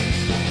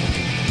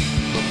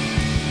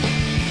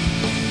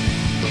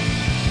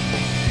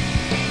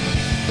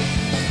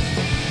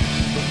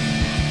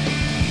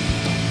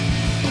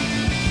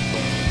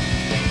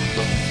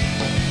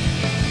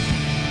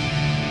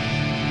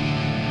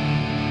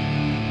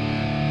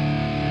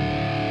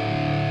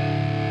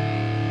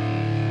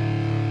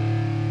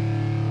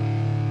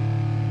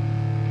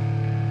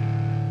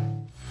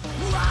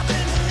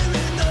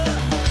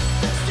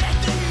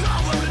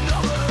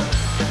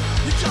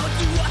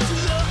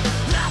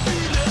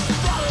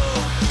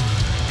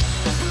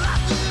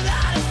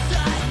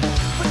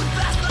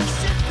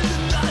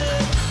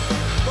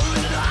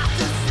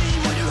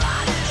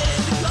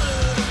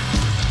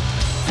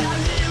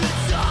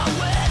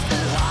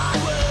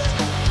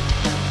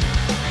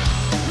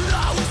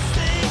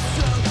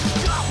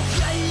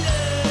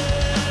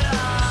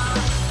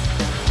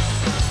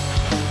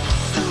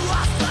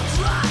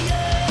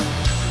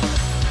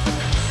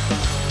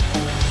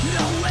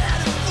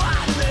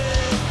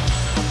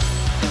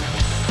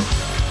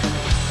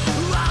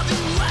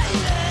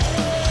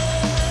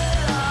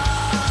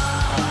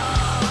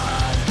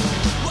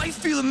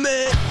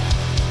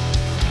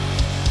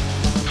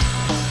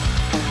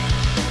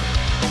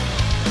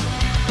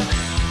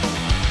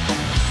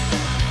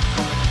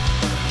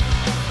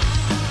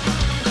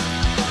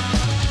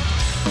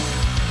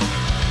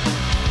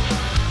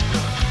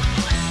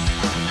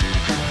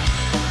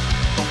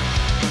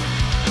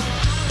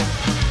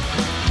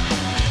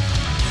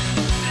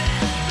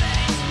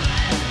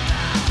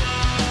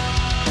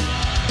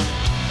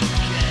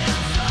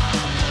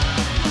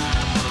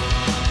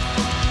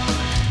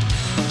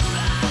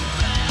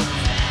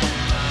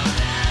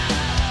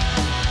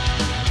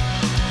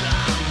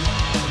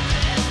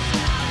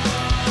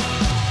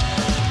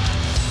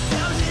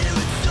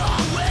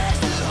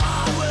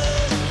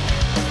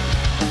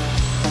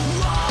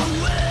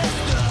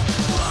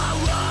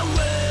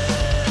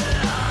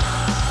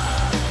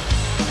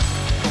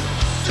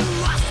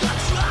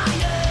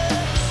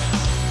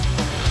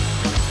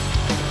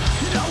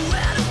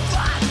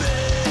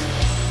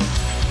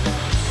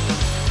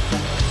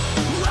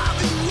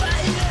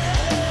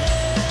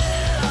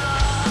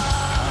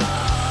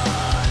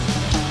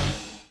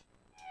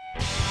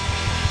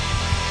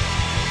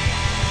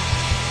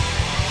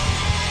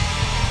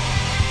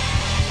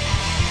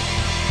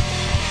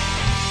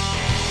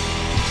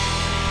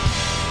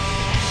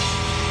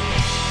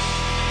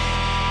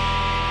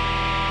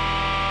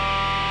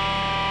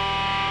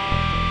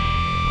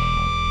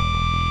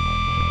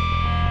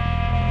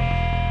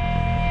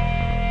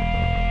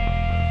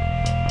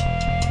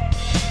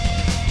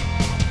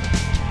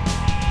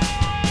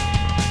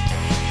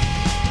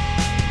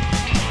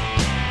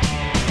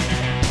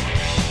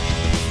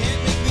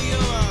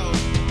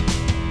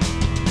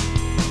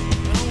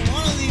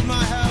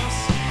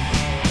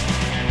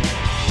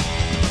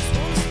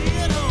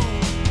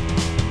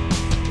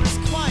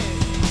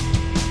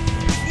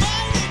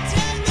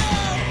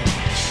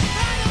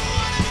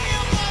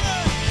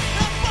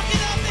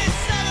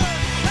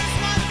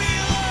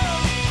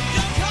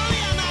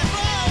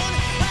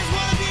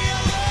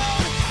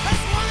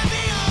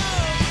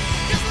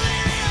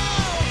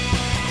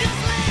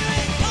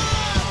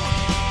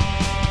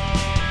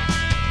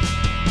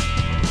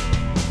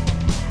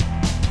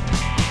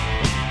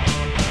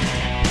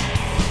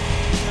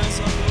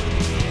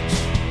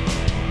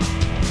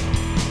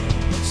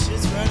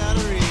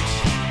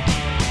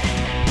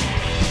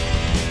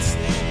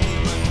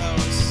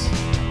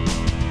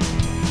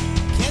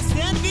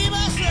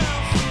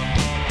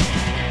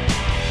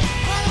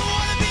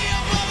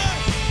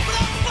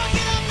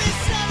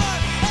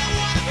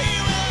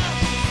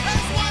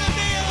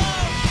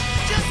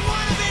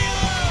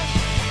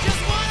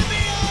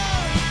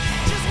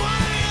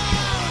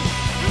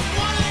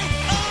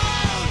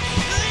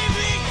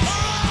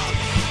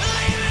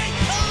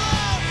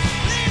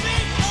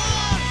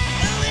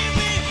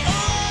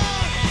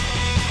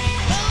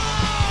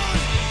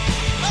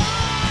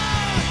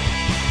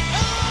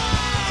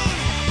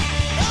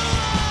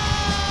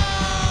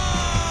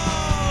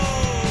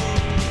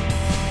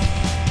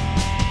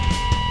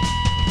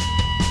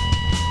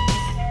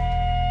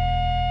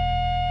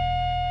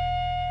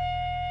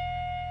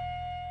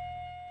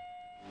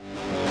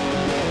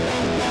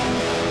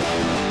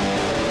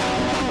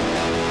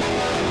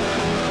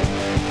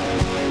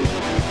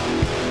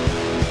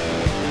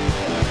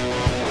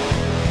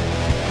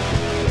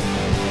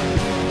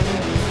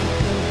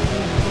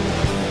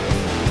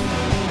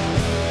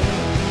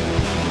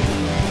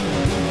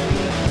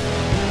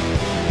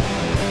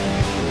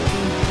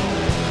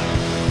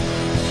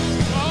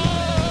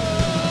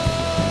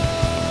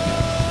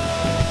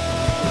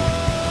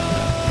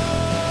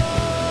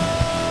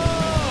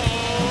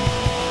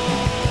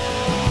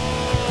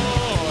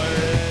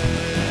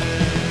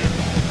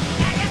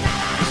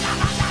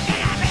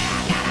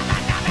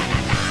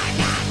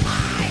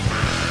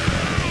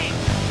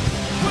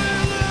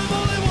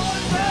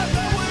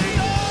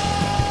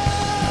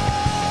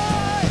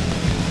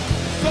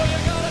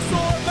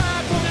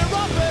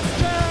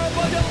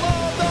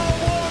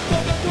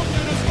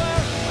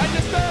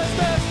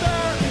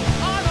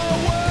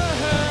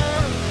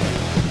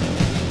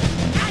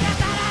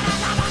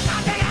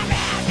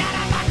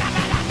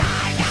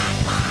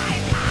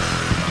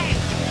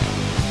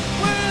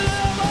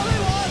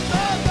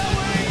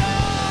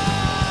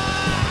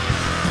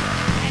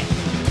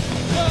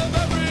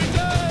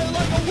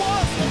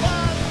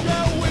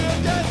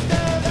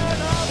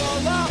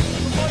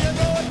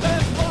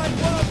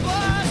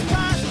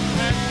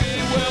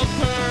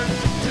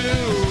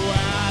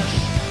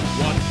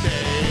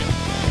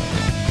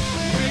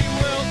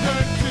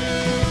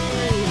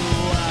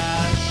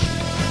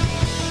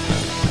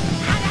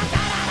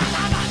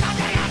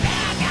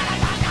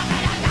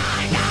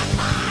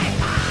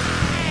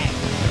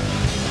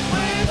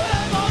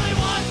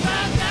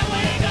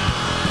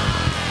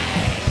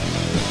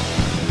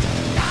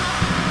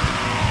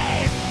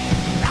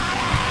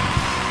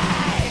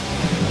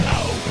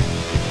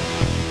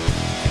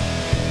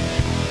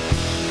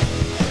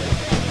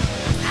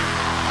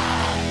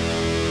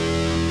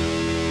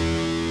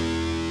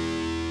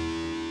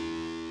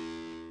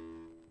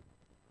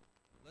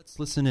 Let's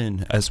listen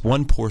in as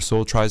one poor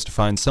soul tries to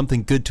find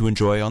something good to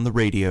enjoy on the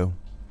radio.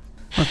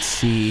 Let's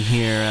see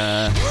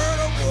here.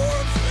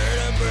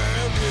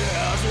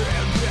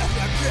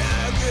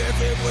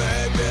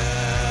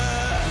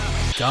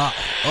 God.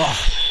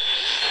 Oh.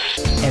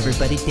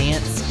 Everybody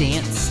dance,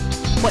 dance.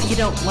 What, you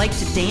don't like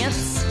to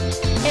dance?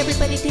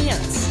 Everybody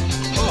dance.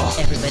 Oh.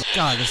 Everybody.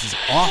 God, this is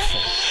awful.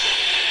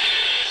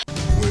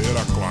 Well,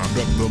 I climbed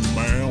up the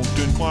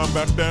mountain, climbed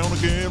back down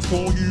again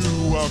for you.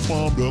 I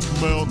climbed up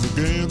the mountain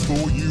again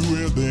for you,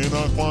 and then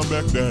I climbed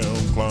back down,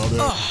 climbed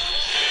up. Oh.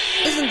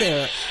 Isn't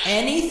there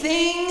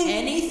anything?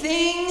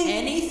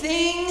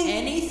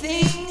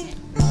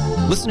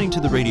 Listening to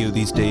the radio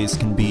these days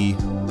can be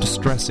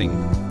distressing.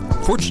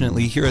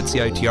 Fortunately, here at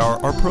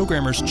CITR, our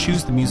programmers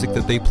choose the music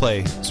that they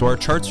play, so our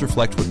charts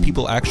reflect what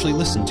people actually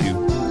listen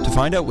to. To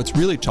find out what's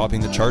really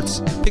topping the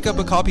charts, pick up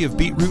a copy of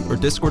Beatroot or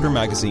Discorder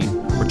magazine,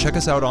 or check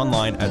us out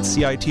online at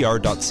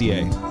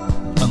citr.ca.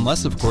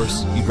 Unless, of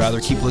course, you'd rather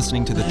keep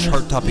listening to the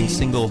chart-topping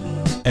single,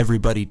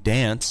 Everybody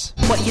Dance.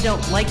 What, you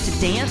don't like to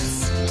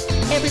dance?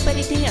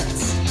 Everybody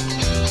dance.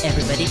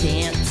 Everybody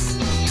dance.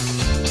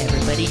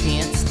 Everybody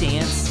dance,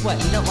 dance.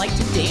 What, you don't like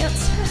to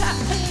dance?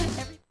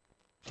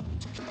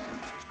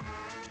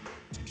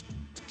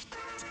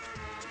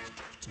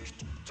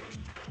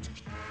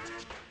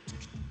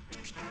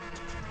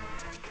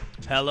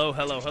 Hello,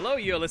 hello, hello.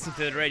 You're listening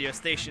to the radio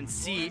station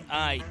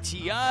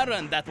CITR,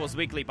 and that was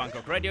weekly punk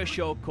rock radio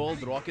show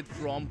called Rocket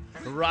from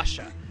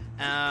Russia.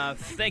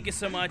 Thank you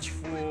so much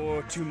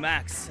to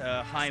Max,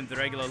 Haim, the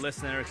regular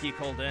listener. He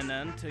called in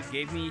and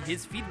gave me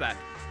his feedback.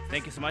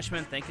 Thank you so much,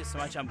 man. Thank you so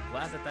much. I'm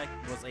glad that I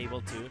was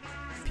able to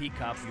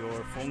pick up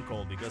your phone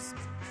call because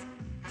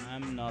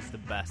I'm not the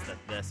best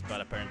at this,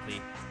 but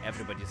apparently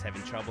everybody's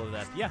having trouble with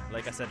that. Yeah,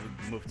 like I said, we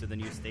moved to the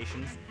new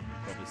station.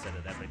 Probably said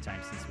it every time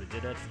since we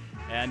did it.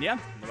 And yeah,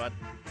 but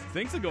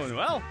things are going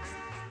well.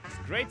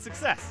 Great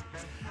success.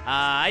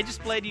 I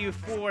just played you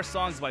 4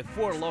 songs by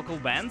 4 local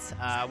bands,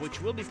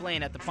 which will be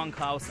playing at the Punk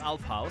House,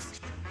 Punk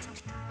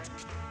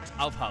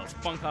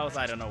House,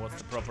 I don't know what's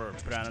the proper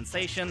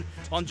pronunciation.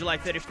 On July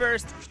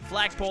 31st,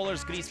 Flag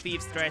Polars, Grease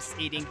Thieves, Stress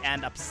Eating,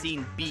 and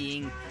Obscene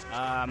Being.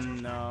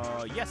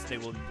 Yes, they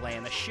will be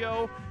playing a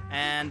show.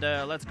 And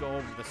let's go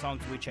over the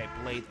songs which I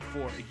played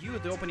for you.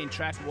 The opening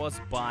track was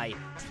by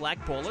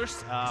Flag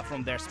Polars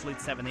from their split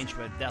 7-inch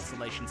with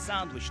Desolation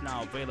Sound, which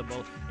now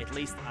available. At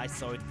least I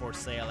saw it for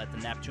sale at the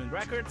Neptune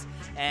Records.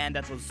 And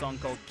that was a song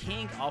called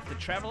King of the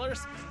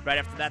Travelers. Right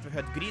after that, we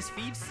heard Grease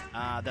Thieves.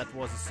 That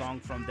was a song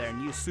from their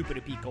new super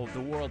EP called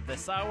The World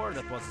This Hour.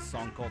 That was a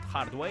song called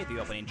Hard Way, the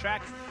opening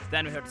track.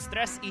 Then we heard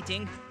Stress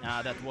Eating.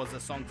 That was a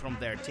song from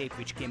their tape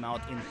which came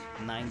out in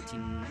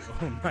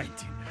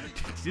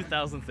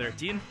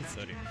 2013.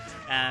 Sorry.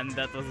 And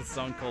that was a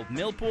song called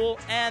Millpool.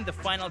 And the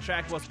final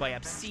track was by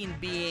Obscene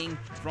Being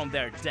from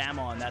their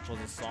demo, and that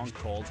was a song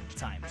called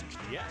Time.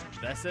 Yeah,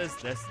 that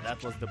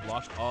was the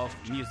block of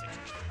music.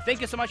 Thank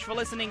you so much for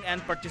listening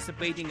and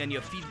participating and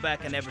your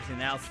feedback and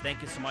everything else.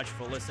 Thank you so much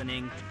for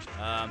listening.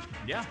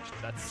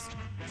 That's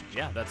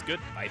good.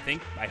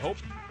 I hope.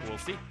 We'll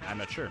see. I'm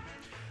not sure.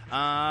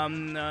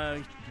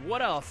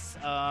 What else?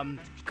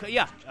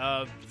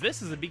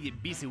 This is a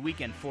big busy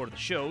weekend for the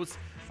shows.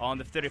 On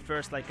the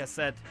 31st, like I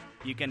said,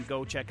 you can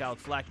go check out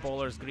Flag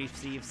Polars, Grease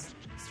Thieves,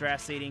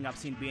 Stress Eating,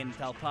 Obscene Being, and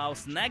Telp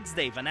House. Next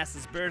day,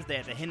 Vanessa's birthday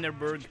at the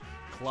Hindenburg,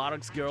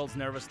 Clark's Girls,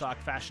 Nervous Talk,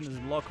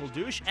 Fashionism, Local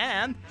Douche,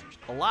 and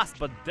last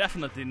but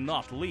definitely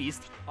not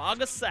least,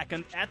 August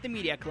 2nd at the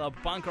Media Club,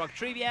 Punk Rock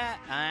Trivia,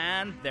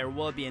 and there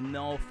will be a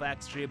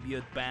NoFX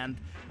tribute band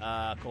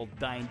called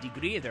Dying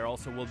Degree. There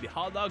also will be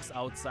hot dogs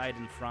outside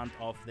in front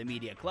of the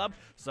Media Club,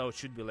 so it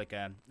should be like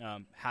a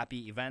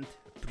happy event,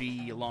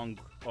 pre-long,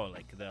 or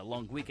like the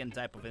long weekend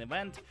type of an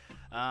event.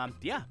 I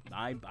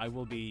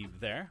will be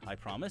there, I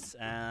promise,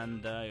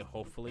 and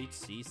hopefully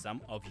see some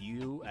of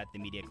you at the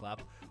Media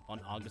Club on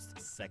August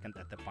 2nd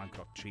at the Punk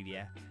Rock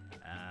Trivia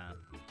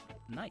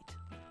night.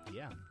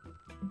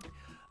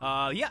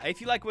 If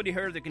you like what you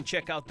heard, you can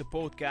check out the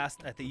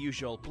podcast at the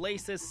usual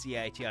places: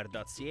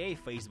 CITR.ca,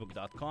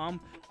 Facebook.com,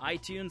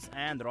 iTunes,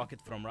 and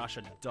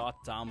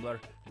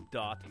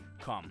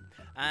RocketFromRussia.tumblr.com.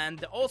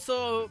 And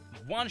also,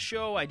 one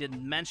show I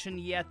didn't mention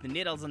yet, the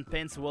Needles and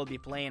Pins will be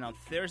playing on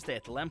Thursday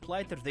at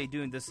Lamplighter. They're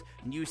doing this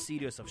new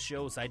series of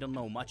shows. I don't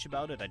know much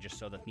about it. I just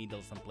saw that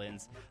Needles and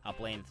Pins are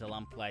playing at the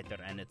Lamplighter,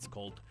 and it's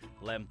called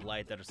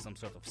Lamplighter, some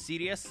sort of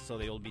series. So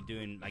they will be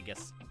doing, I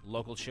guess,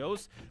 local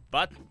shows.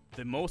 But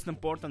the most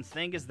important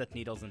thing is that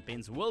Needles and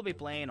Pins will be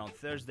playing on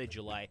Thursday,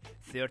 July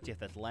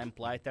 30th at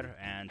Lamplighter,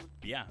 and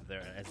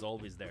they're, as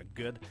always, they're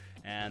good,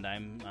 and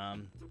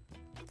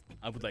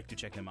I would like to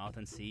check them out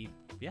and see,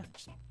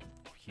 just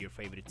hear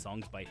favorite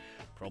songs by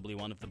probably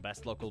one of the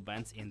best local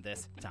bands in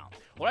this town.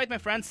 Alright, my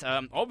friends,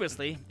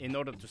 obviously, in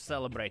order to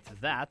celebrate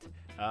that,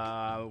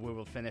 we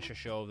will finish a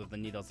show with the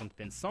Needles and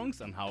Pins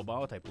songs, and how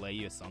about I play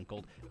you a song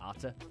called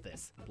After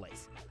This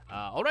Place.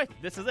 Alright,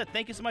 this is it.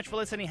 Thank you so much for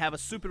listening. Have a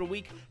super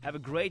week. Have a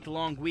great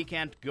long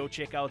weekend. Go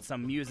check out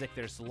some music.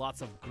 There's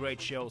lots of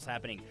great shows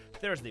happening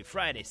Thursday,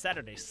 Friday,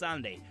 Saturday,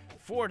 Sunday,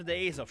 4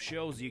 days of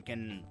shows you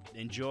can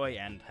enjoy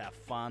and have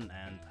fun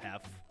and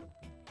have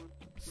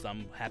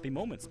some happy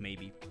moments,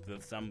 maybe,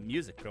 with some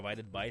music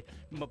provided by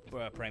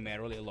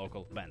primarily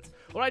local bands.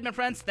 Alright, my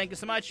friends, thank you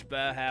so much.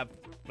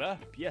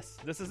 Yes,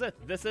 this is it.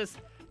 This is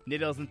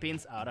Needles and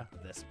Pins out of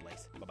this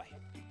place. Bye-bye.